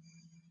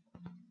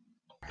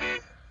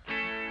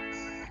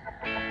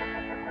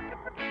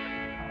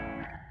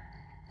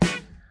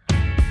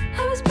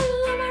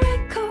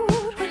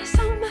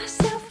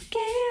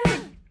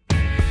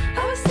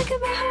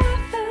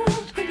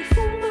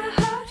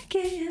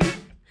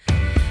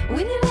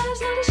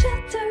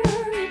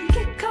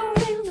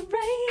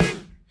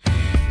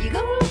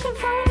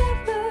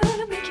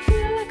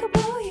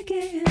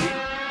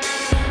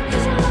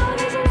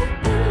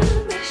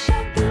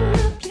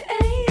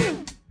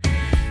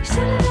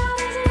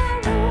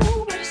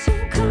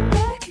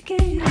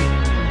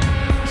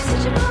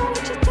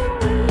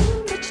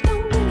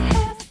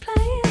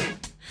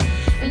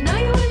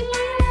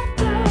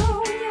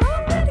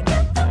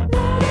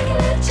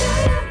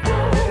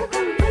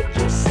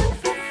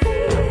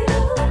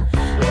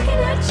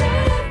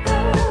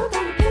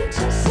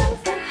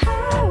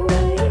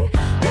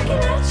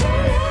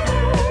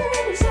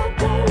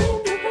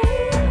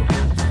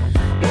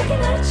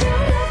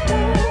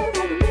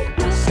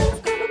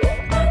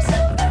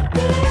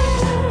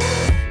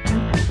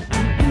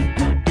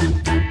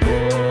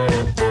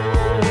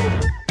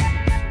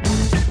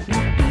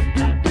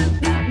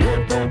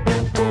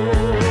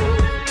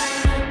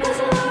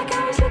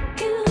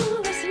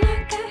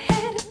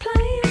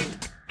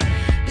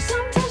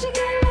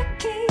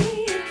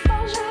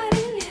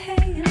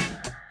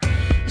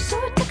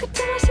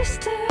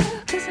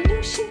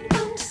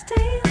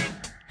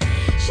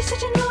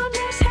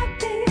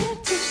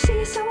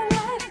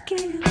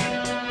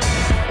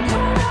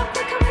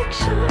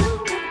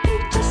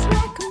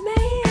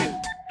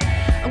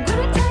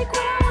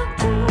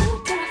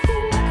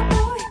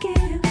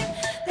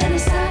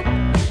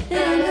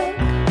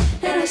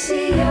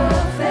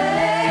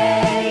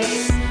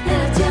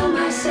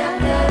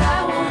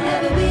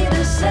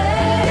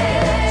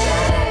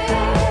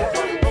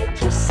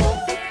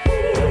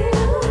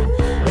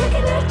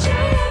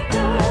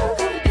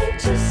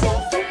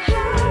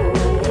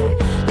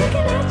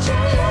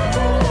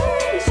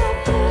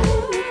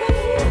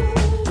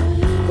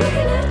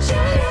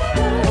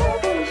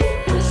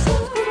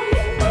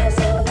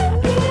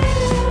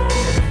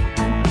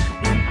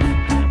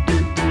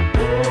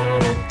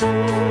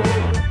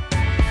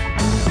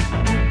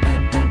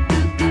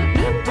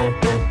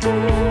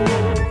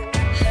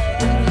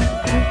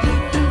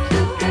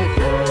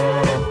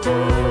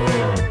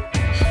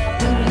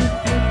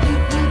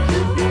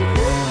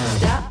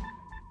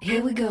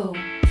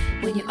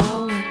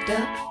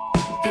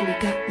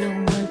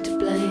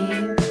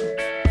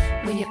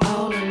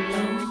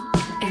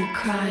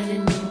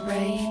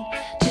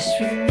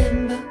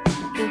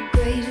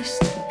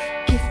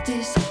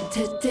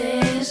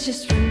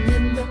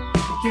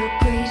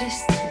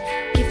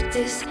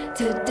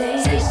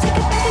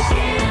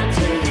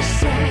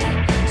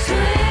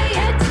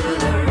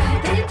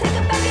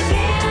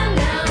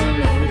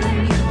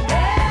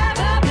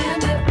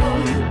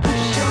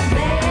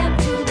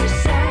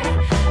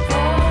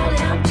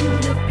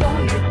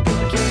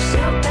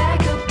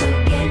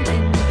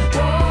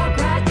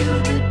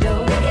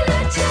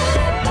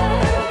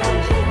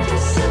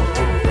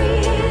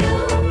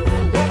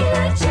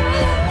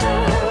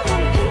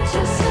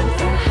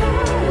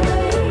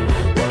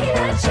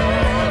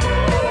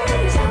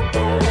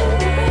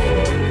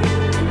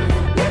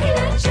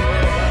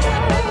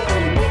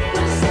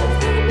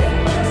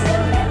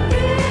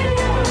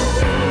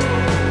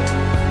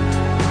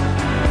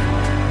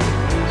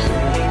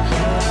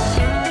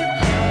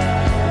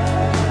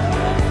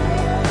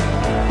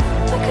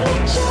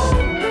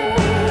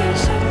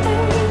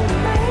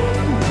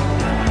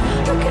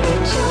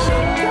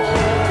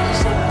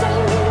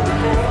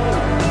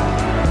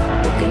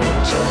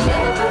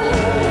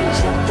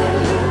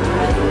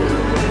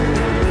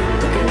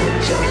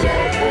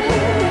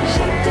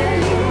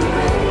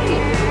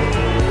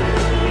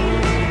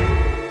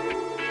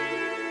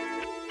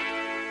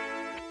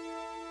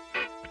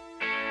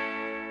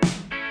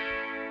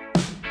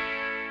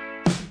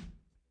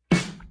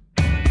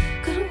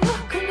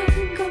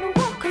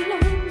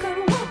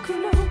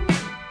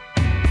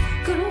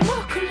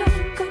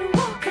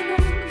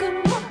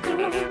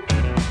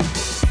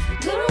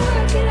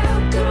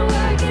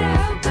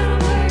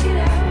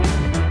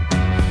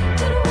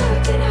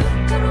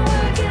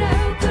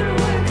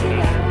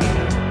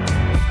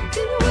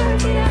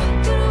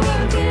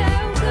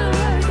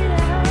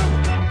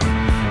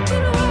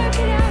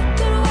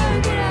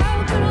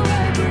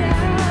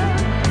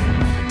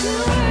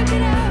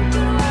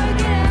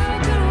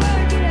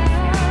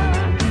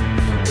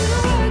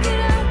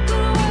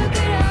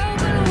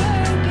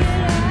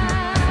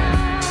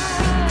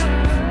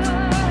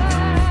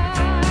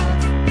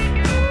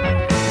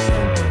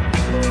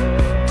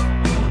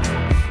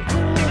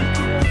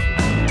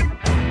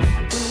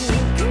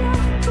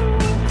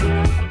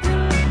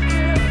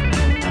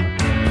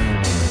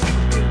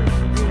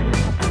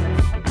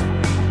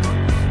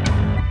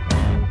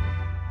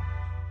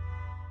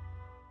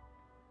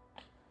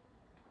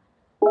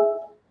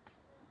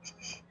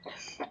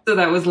 So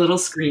that was Little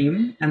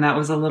Scream, and that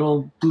was a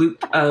little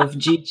bloop of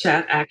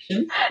G-chat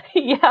action.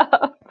 Yeah.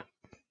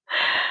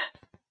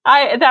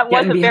 That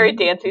was Getting a very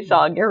behind- dancey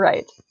song, you're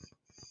right.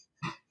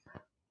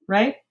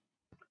 Right?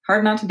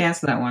 Hard not to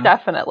dance to that one.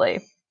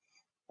 Definitely.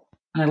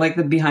 I like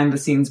the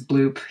behind-the-scenes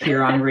bloop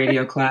here on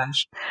Radio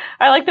Clash.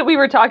 I like that we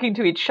were talking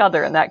to each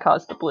other and that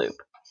caused the bloop.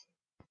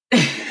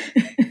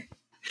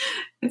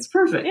 It's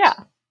perfect. Yeah.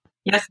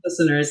 Yes,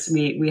 listeners,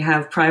 we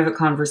have private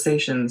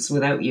conversations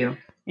without you.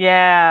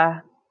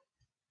 Yeah.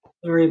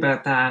 Sorry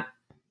about that.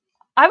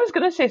 I was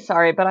going to say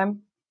sorry, but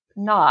I'm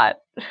not.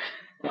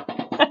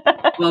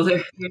 Well,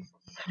 there's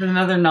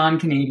another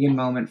non-Canadian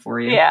moment for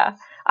you. Yeah.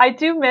 I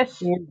do miss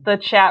the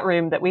chat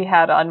room that we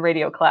had on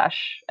Radio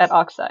Clash at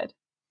Oxide.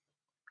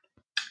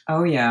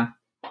 Oh, yeah.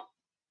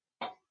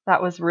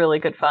 That was really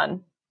good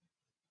fun.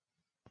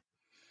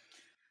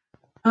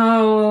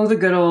 Oh, the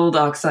good old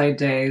Oxide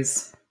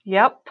days.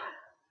 Yep.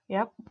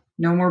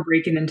 No more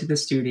breaking into the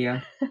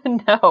studio.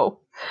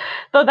 No.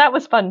 Though that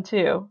was fun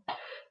too.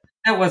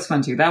 That was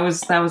fun too. That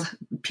was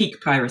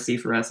peak piracy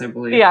for us, I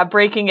believe. Yeah,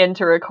 breaking in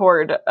to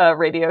record a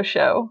radio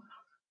show.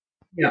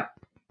 Yeah.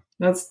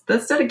 That's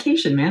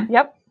dedication, man.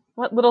 Yep.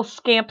 What little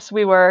scamps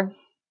we were.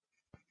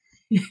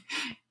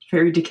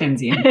 Very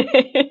Dickensian.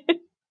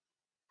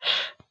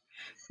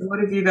 So what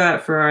have you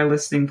got for our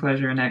listening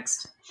pleasure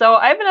next? So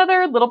I have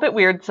another little bit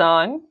weird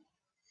song.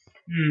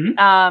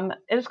 Mm-hmm.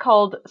 It is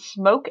called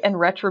Smoke and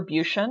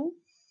Retribution.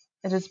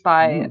 It is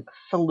by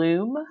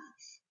Flume.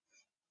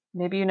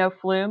 Maybe you know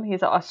Flume.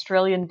 He's an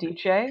Australian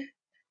DJ.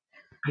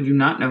 I do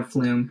not know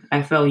Flume.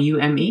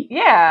 Flume?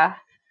 Yeah.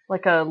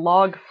 Like a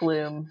log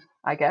flume,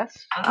 I guess.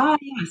 Ah,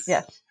 yes.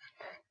 Yes.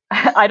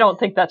 I don't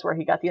think that's where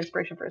he got the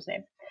inspiration for his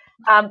name.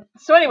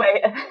 So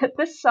anyway,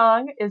 this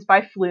song is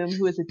by Flume,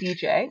 who is a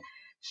DJ.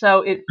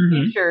 So it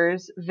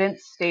features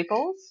Vince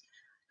Staples,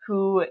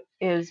 who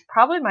is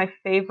probably my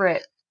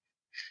favorite.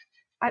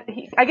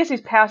 I guess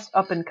he's past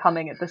up and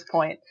coming at this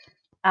point.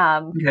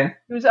 Okay.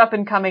 He was up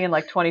and coming in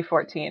like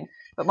 2014,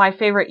 but my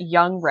favorite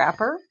young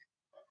rapper.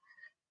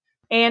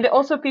 And it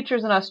also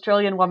features an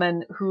Australian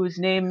woman whose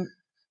name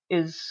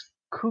is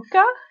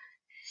Kucka.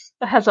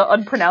 That has an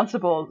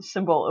unpronounceable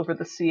symbol over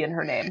the C in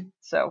her name.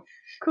 So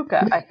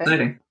Kucka, I think.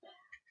 Exciting.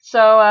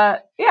 So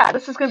yeah,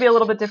 this is going to be a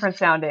little bit different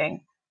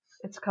sounding.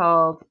 It's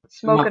called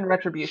Smoke and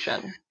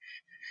Retribution.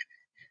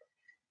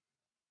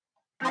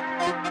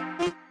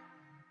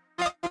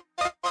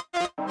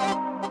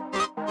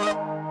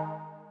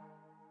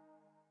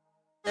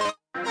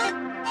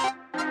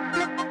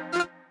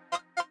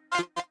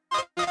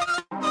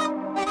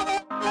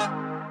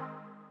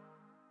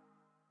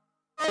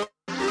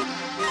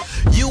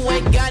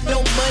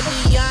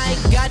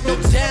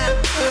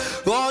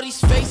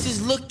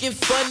 bitches looking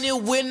funny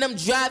when I'm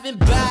driving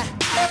by.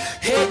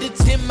 Headed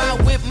to my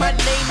whip, my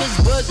name is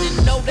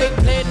buzzing. No, they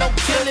plan on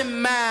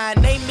killing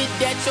mine. Name it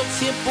at your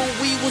temple,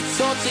 we was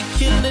taught to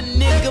kill a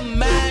nigga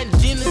mind.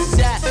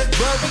 Genocide,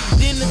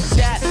 buried in the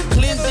tide,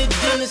 cleanse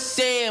it in the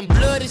sand.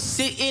 Blood is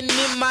sitting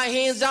in my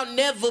hands, I'll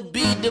never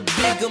be the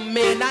bigger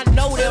man. I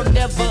know they'll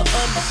never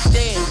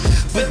understand,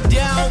 but I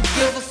don't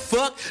give a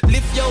fuck.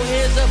 Lift your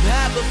hands up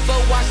high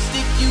before I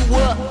stick you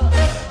up.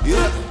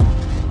 Yeah.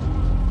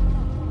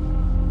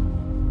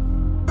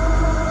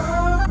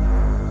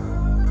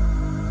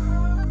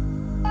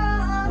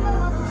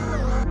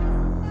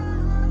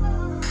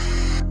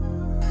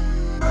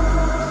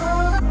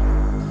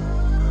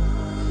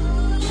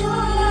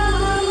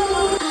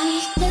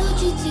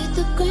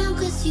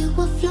 You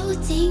were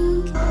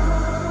floating.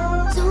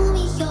 Told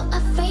me you're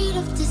afraid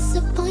of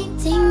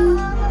disappointing.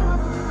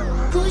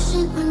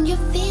 Pushing on your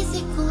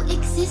physical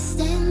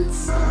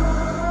existence.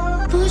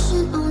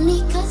 Pushing only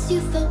cause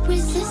you felt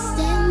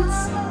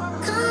resistance.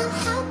 Can't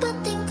help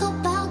but think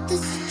about the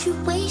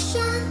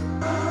situation.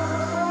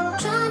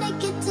 Trying to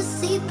get to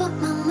sleep but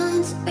my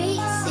mind's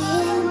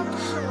racing.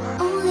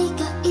 Only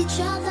got each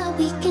other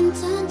we can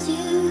turn to.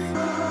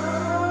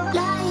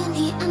 Lying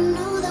here I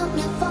know they'll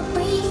never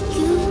break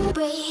you,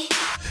 break.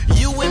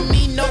 You and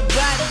me,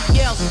 nobody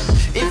else.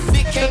 If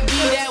it can't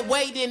be that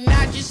way, then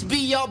I just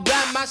be all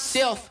by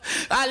myself.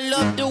 I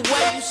love the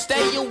way you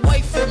stay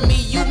away from me,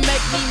 you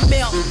make me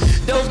melt.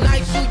 Those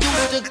nights you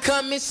used to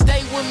come and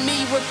stay with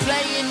me,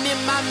 replaying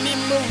in my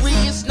memory.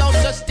 It's no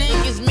such thing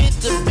as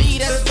meant to be,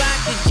 that's fine,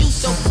 cause you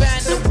so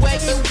fine. The way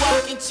you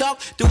walk and talk,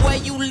 the way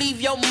you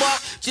leave your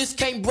mark, just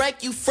can't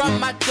break you from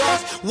my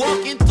thoughts.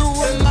 Walking through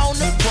them on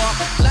the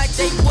park, like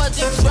they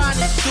wasn't trying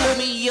to shoot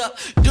me up.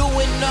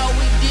 Doing all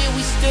we did,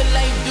 we still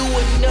ain't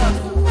doing enough.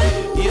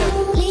 Yeah.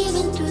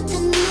 Leaving through the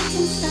night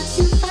and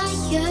starting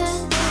fires.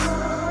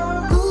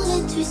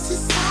 Moving to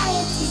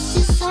society's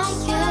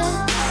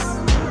desires.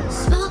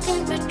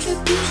 Smoking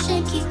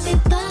retribution, keep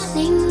it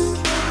burning.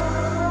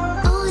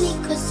 Only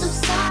cause of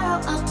sorrow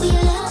are we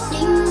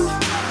learning.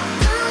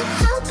 Can't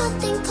help but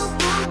think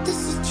about the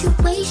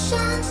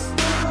situation.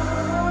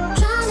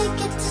 Trying to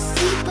get to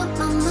sleep but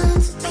my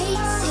mind's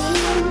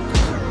racing.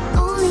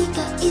 Only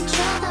got each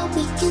other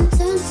we can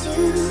turn to.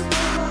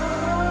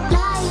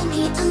 Lying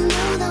here, I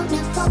know they'll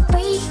never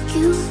break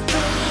you,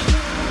 break.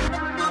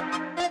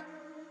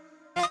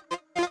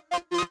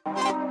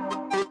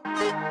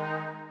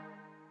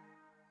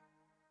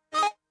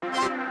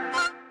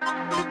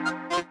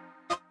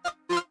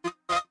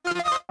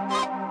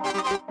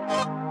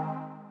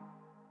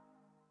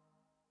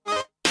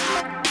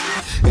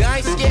 I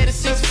ain't scared of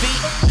 6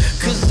 feet,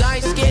 cause I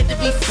ain't scared to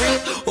be free.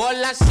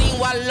 All I seen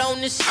while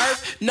on this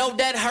earth, know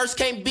that hurts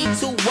can't be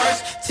too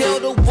worse. Tell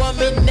the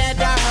woman that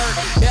I hurt,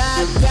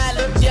 I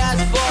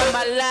apologize for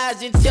my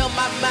lies. And tell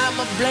my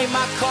mama, blame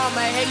my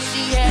karma. Hey,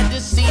 she had to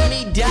see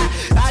me die.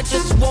 I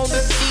just wanna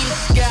see the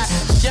sky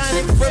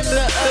shining from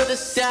the other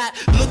side.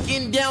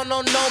 Looking down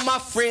on all my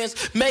friends,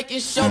 making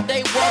sure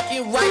they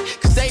walking right,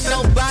 cause ain't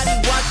nobody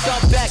watch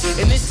our back.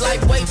 And it's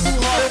like way too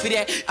hard for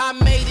that. I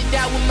made it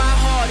out with my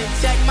heart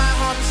intact. My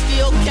heart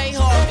still can't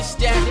harvest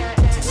that.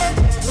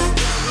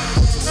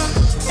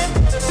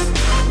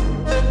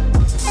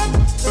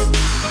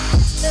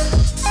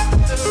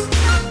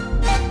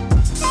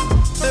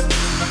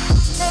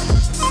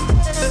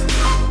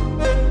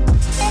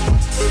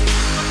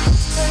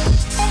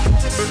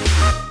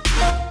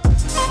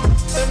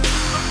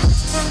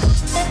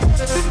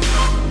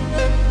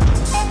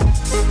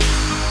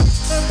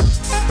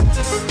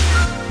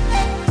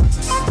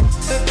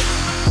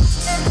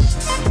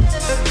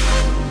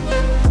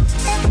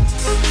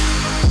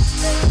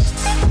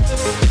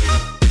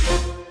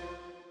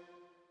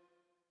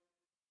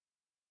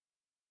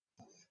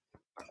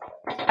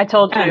 I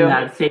told you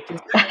that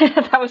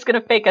that was going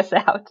to fake us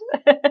out.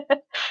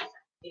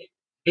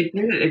 It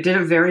did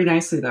it very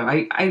nicely though.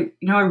 I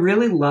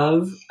really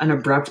love an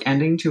abrupt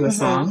ending to a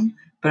song,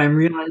 but I'm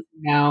realizing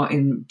now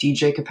in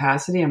DJ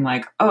capacity, I'm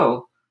like,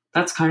 oh,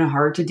 that's kind of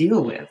hard to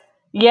deal with.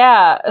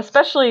 Yeah,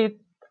 especially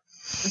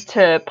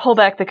to pull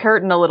back the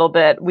curtain a little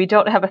bit. We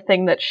don't have a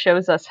thing that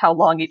shows us how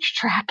long each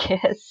track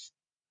is.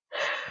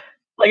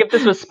 Like if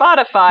this was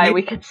Spotify,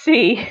 we could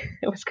see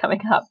it was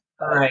coming up.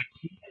 All right.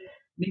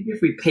 Maybe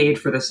if we paid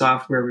for the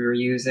software we were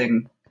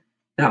using,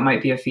 that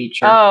might be a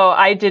feature. Oh,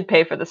 I did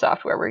pay for the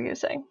software we're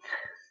using.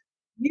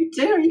 You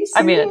did? Are you serious?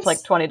 I mean, it's like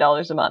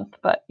 $20 a month,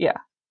 but yeah.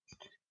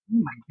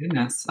 Oh my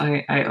goodness,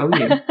 I owe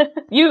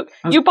you.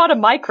 You bought a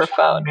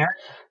microphone.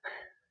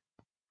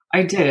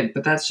 I did,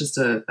 but that's just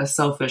a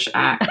selfish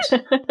act.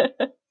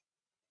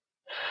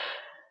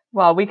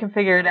 Well, we can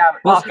figure it out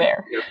off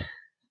air.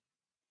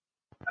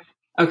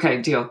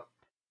 Okay, deal.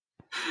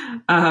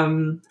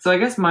 So I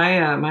guess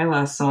my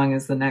last song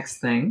is The Next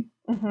Thing.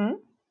 I'm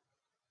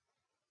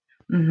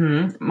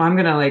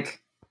gonna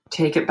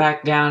take it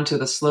back down to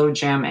the slow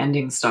jam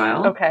ending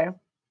style. Okay.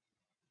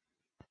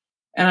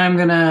 And I'm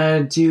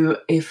gonna do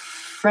a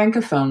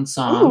francophone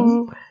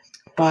song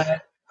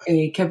by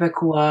a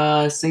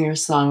Quebecois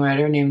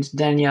singer-songwriter named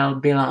Danielle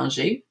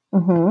Belanger.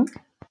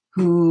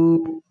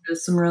 who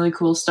does some really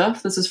cool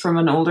stuff. This is from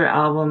an older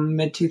album,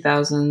 mid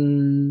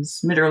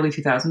early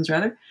 2000s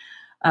rather.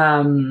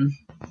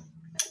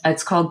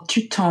 It's called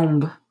Tu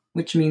tombes,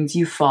 which means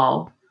you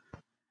fall.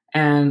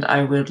 And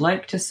I would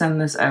like to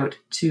send this out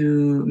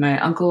to my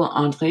uncle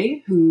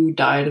André, who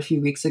died a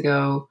few weeks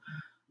ago,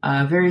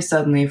 very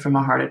suddenly from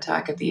a heart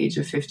attack at the age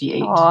of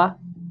 58. Aw.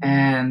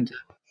 And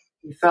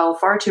he fell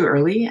far too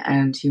early,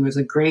 and he was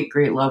a great,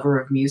 great lover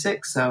of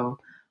music. So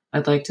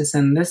I'd like to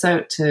send this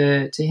out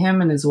to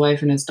him and his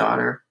wife and his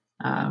daughter.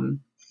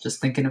 Just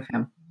thinking of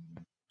him.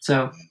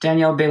 So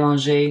Daniel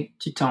Belanger,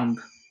 Tu tombes.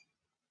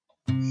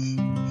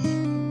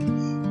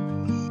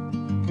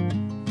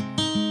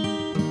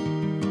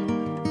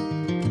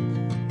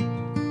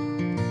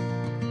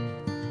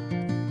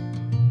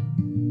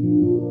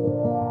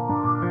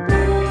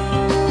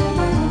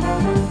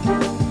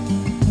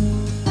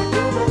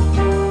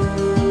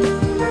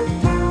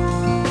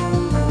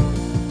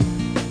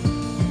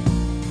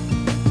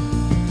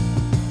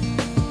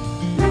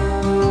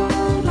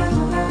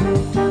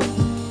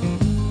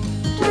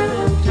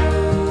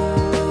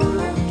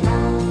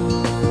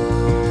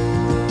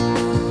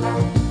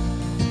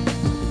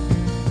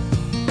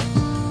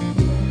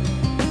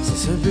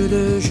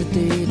 De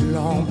jeter de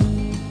l'ombre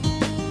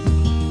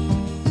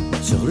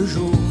sur le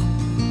jour.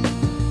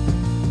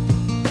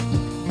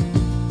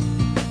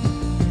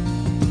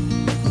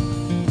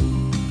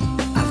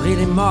 Avril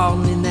est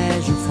morne, les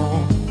neiges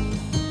fondent.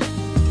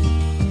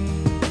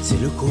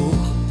 C'est le cours.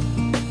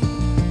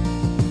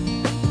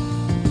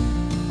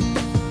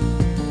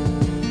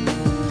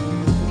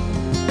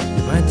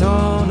 Le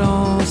printemps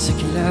dans ce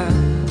qu'il a,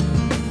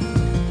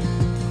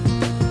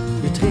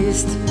 le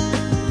triste.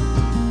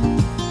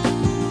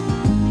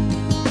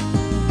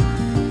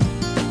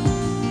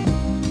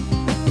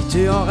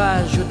 Tu en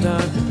rajoutes un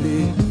peu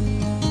plus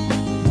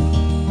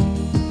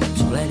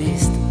sur la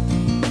liste.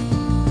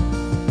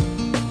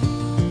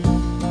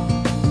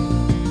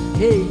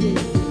 Hey, hey.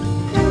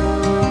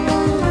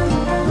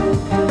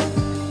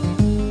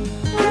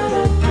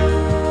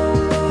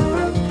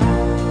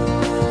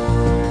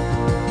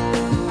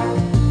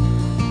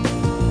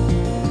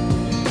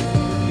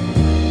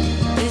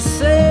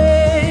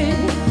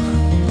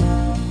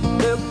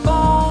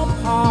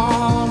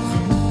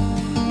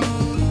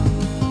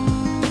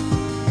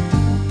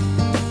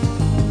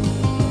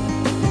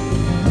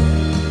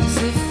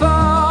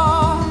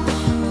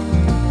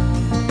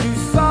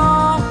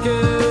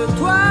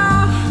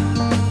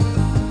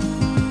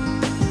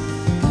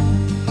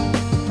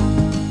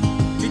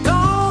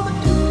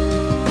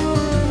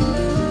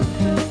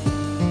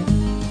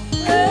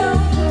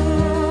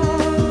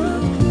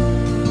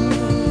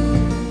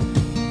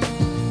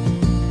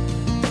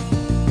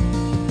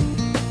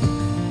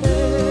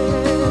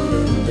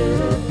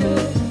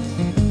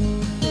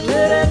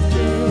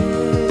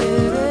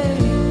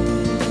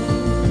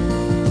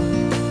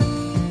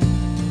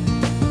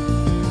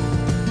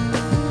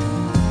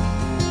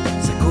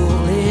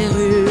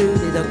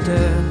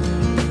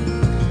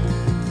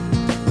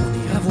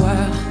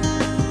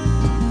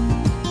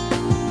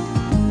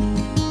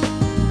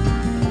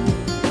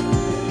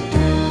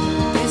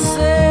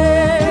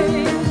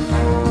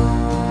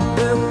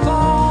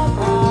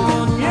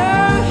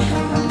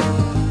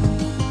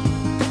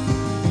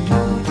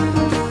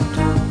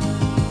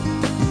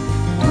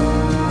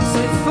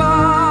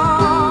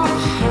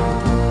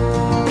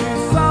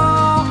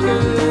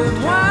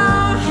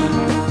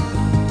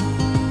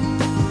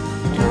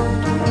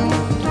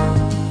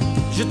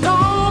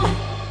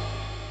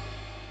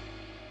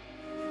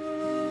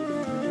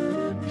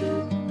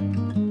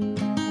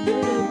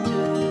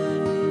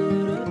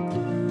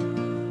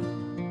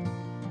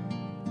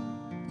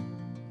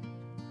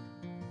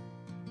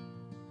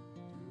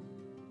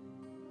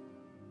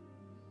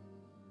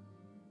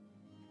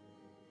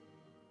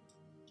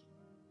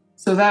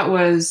 So that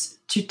was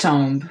Tu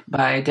tombes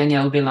by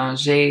Daniel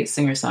Belanger,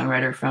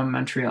 singer-songwriter from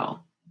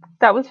Montreal.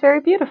 That was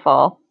very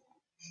beautiful.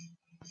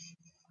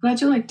 Glad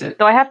you liked it.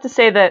 Though I have to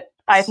say that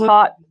I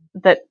thought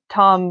that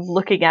Tom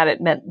looking at it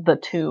meant the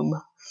tomb.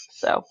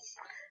 So,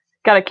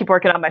 got to keep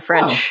working on my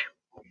French.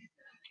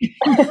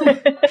 Oh.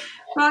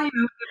 Well, you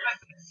know,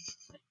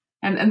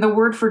 and the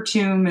word for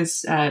tomb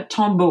is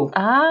tombeau,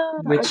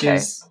 which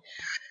is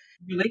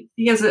really,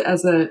 as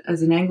an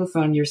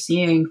Anglophone, you're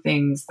seeing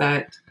things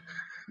that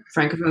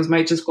Francophones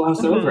might just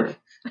gloss over,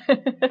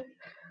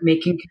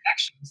 making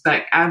connections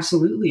that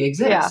absolutely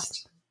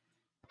exist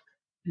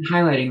and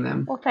highlighting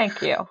them. Well,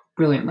 thank you.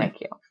 Brilliantly.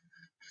 Thank you.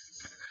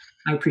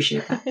 I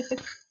appreciate that.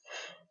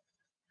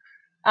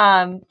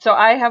 So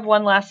I have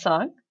one last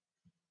song,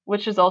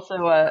 which is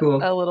also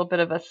Cool. a little bit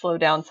of a slow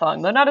down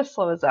song, though not as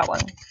slow as that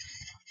one.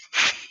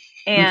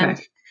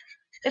 And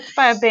it's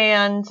by a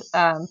band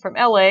from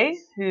LA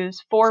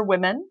who's 4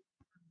 women.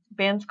 The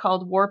band's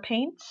called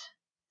Warpaint.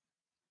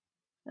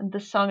 And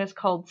this song is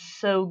called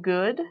So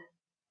Good.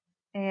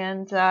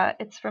 And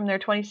it's from their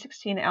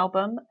 2016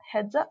 album,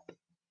 Heads Up.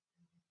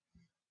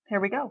 Here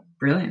we go.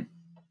 Brilliant.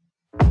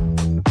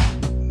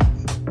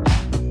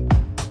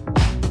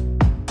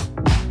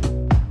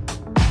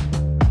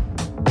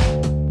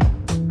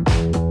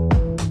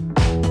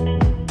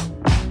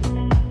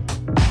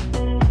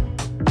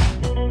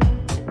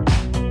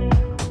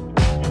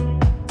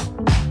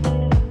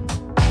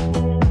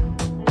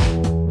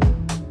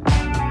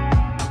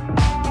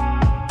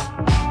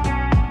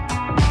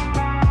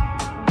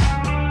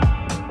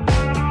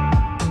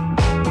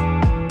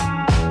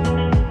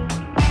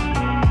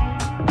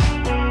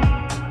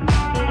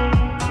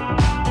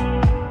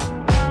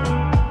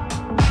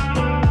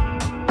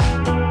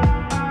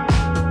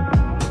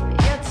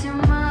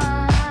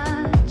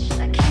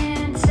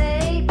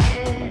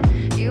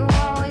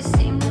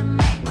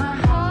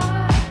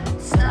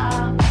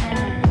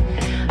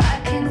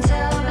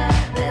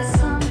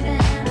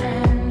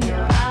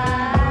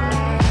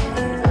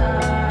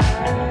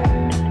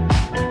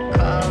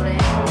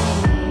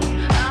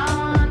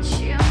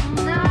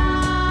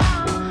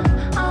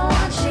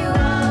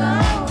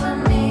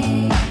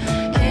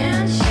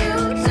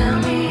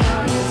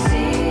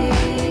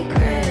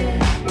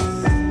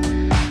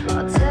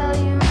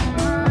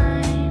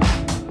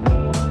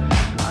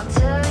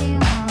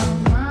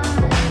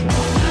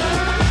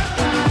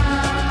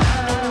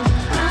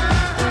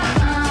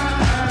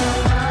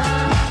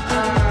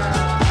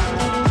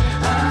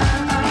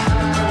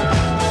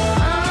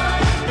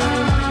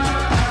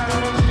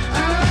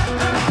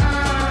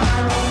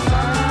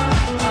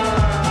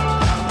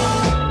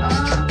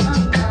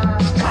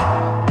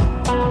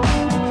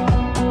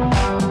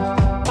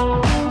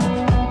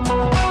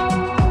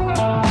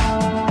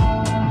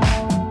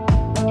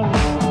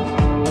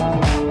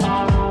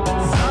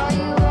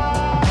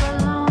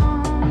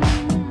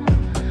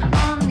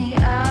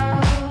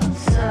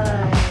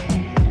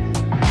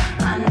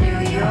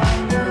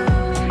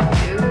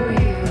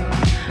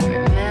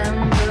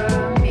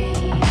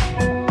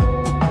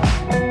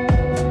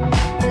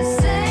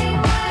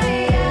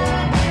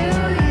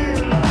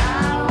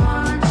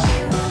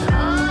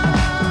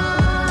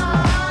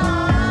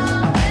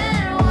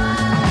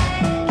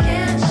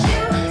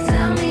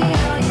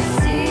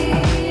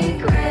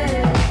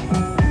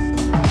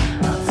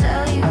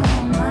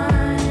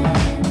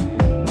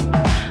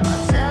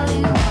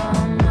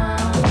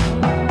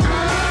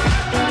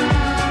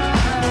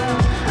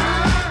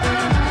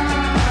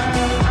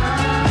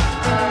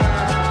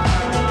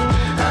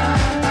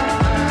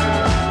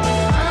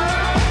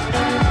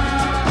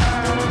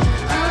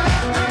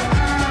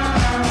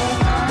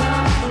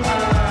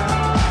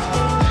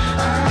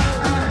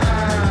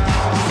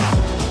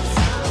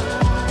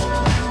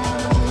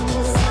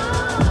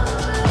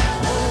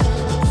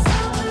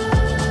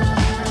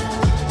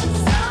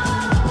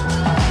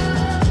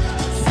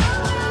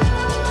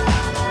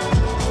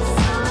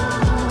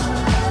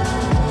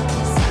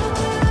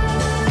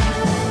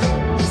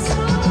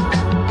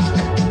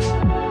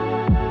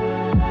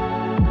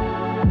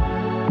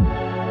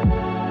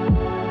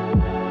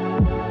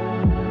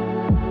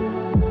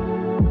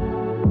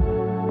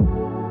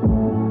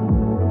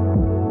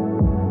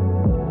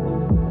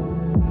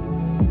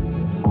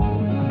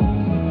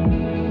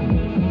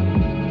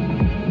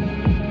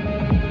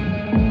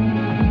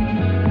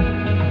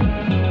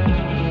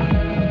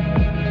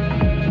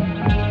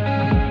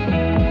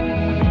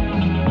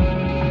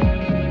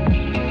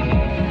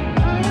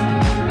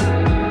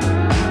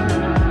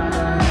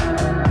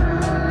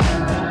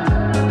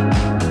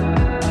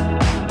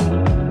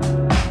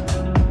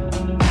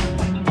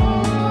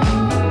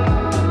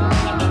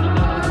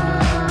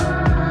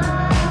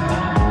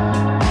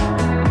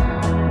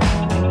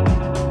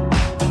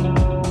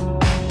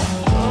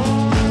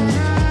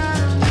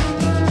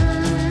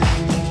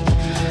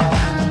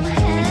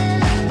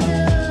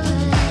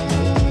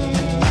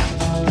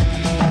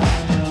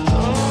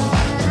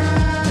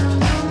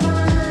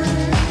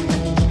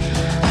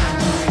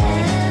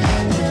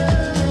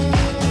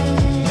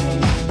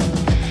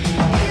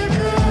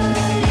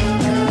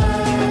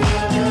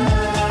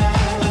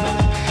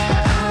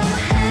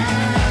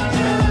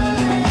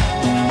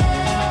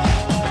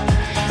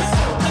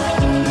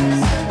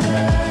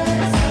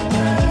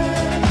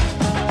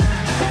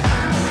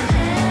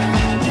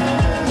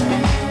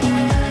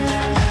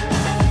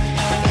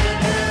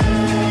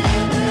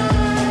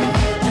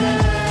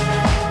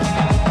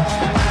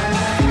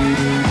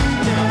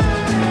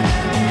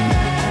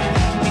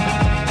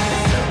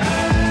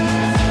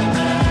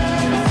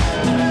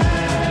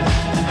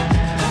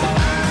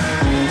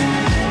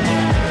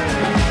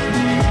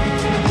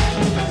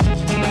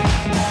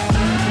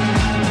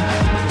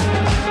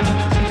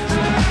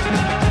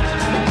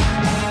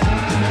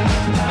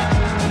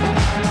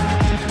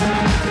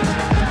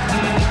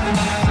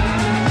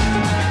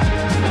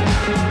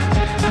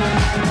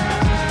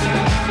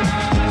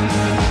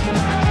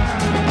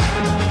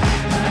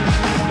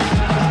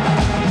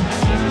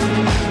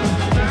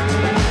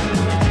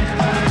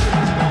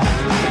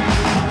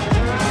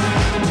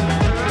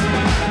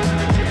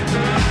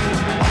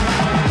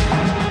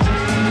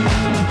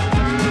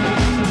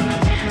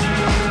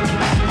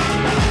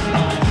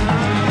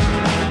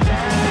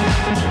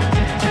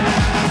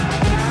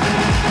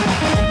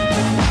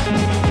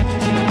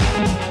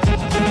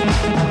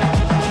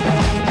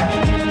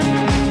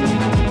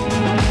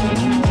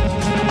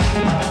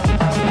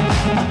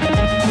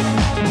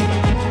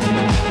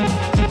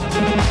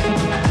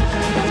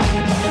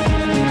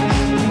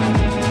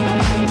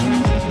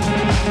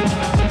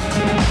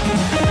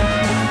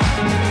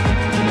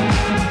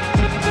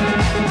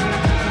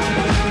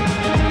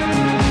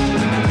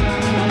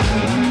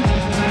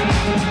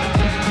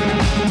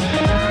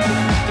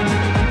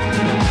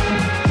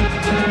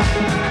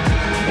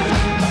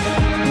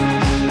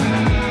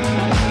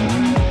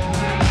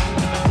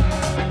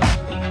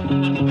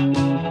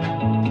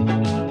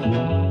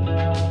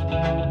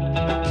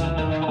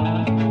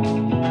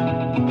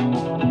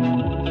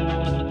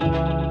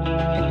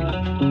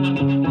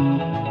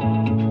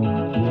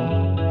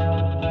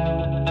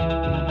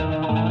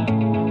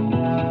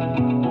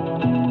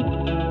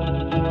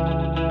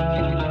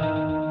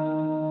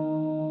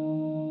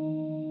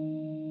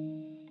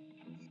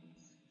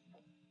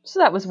 So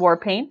that was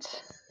Warpaint.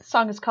 The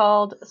song is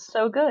called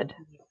So Good.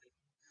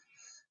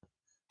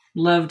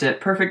 Loved it.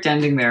 Perfect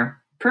ending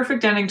there.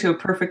 Perfect ending to a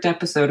perfect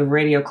episode of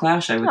Radio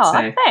Clash, I would Aw,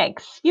 say.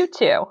 thanks. You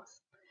too.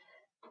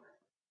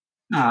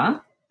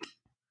 Ah.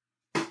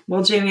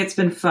 Well, Jamie, it's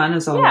been fun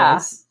as always. Yeah.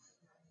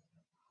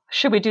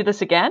 Should we do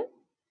this again?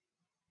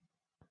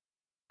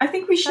 I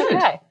think we should.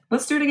 Okay.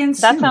 Let's do it again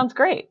soon. That sounds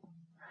great.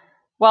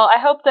 Well, I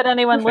hope that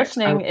anyone Perfect.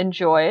 listening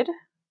enjoyed.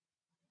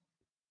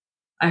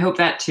 I hope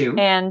that too.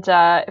 And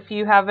if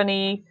you have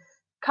any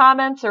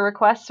comments or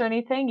requests or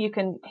anything, you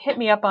can hit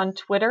me up on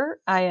Twitter.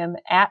 I am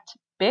at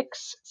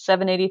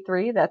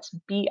Bix783. That's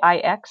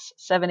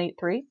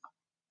BIX783.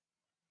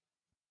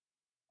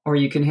 Or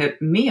you can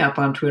hit me up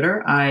on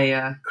Twitter.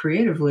 I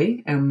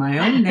creatively am my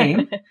own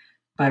name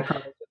by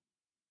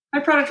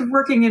product of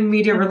working in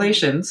media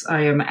relations.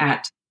 I am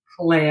at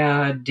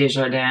Cléa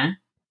Desjardins.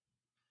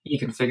 You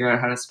can figure out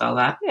how to spell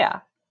that. Yeah.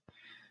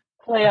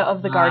 Cléa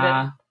of the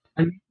Garden.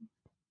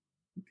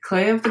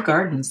 Cléa of the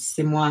Garden,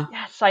 c'est moi.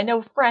 Yes, I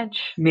know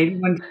French. Maybe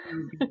one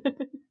day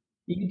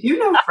you do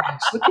know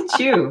French. Look at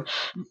you.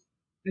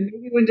 And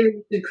maybe one day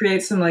we should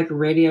create some like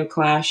Radio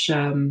Clash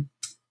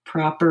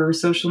proper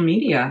social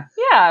media.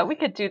 Yeah, we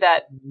could do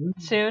that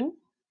soon.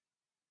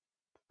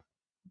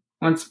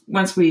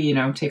 Once we,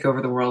 take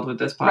over the world with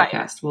this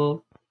podcast,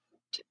 we'll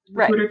take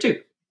Twitter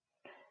too.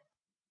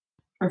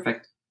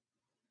 Perfect.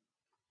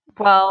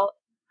 Well,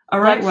 all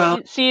right.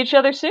 Let's see each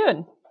other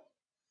soon.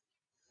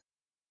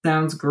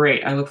 Sounds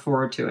great. I look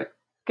forward to it.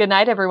 Good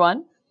night,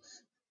 everyone.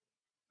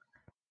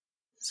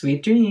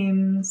 Sweet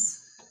dreams.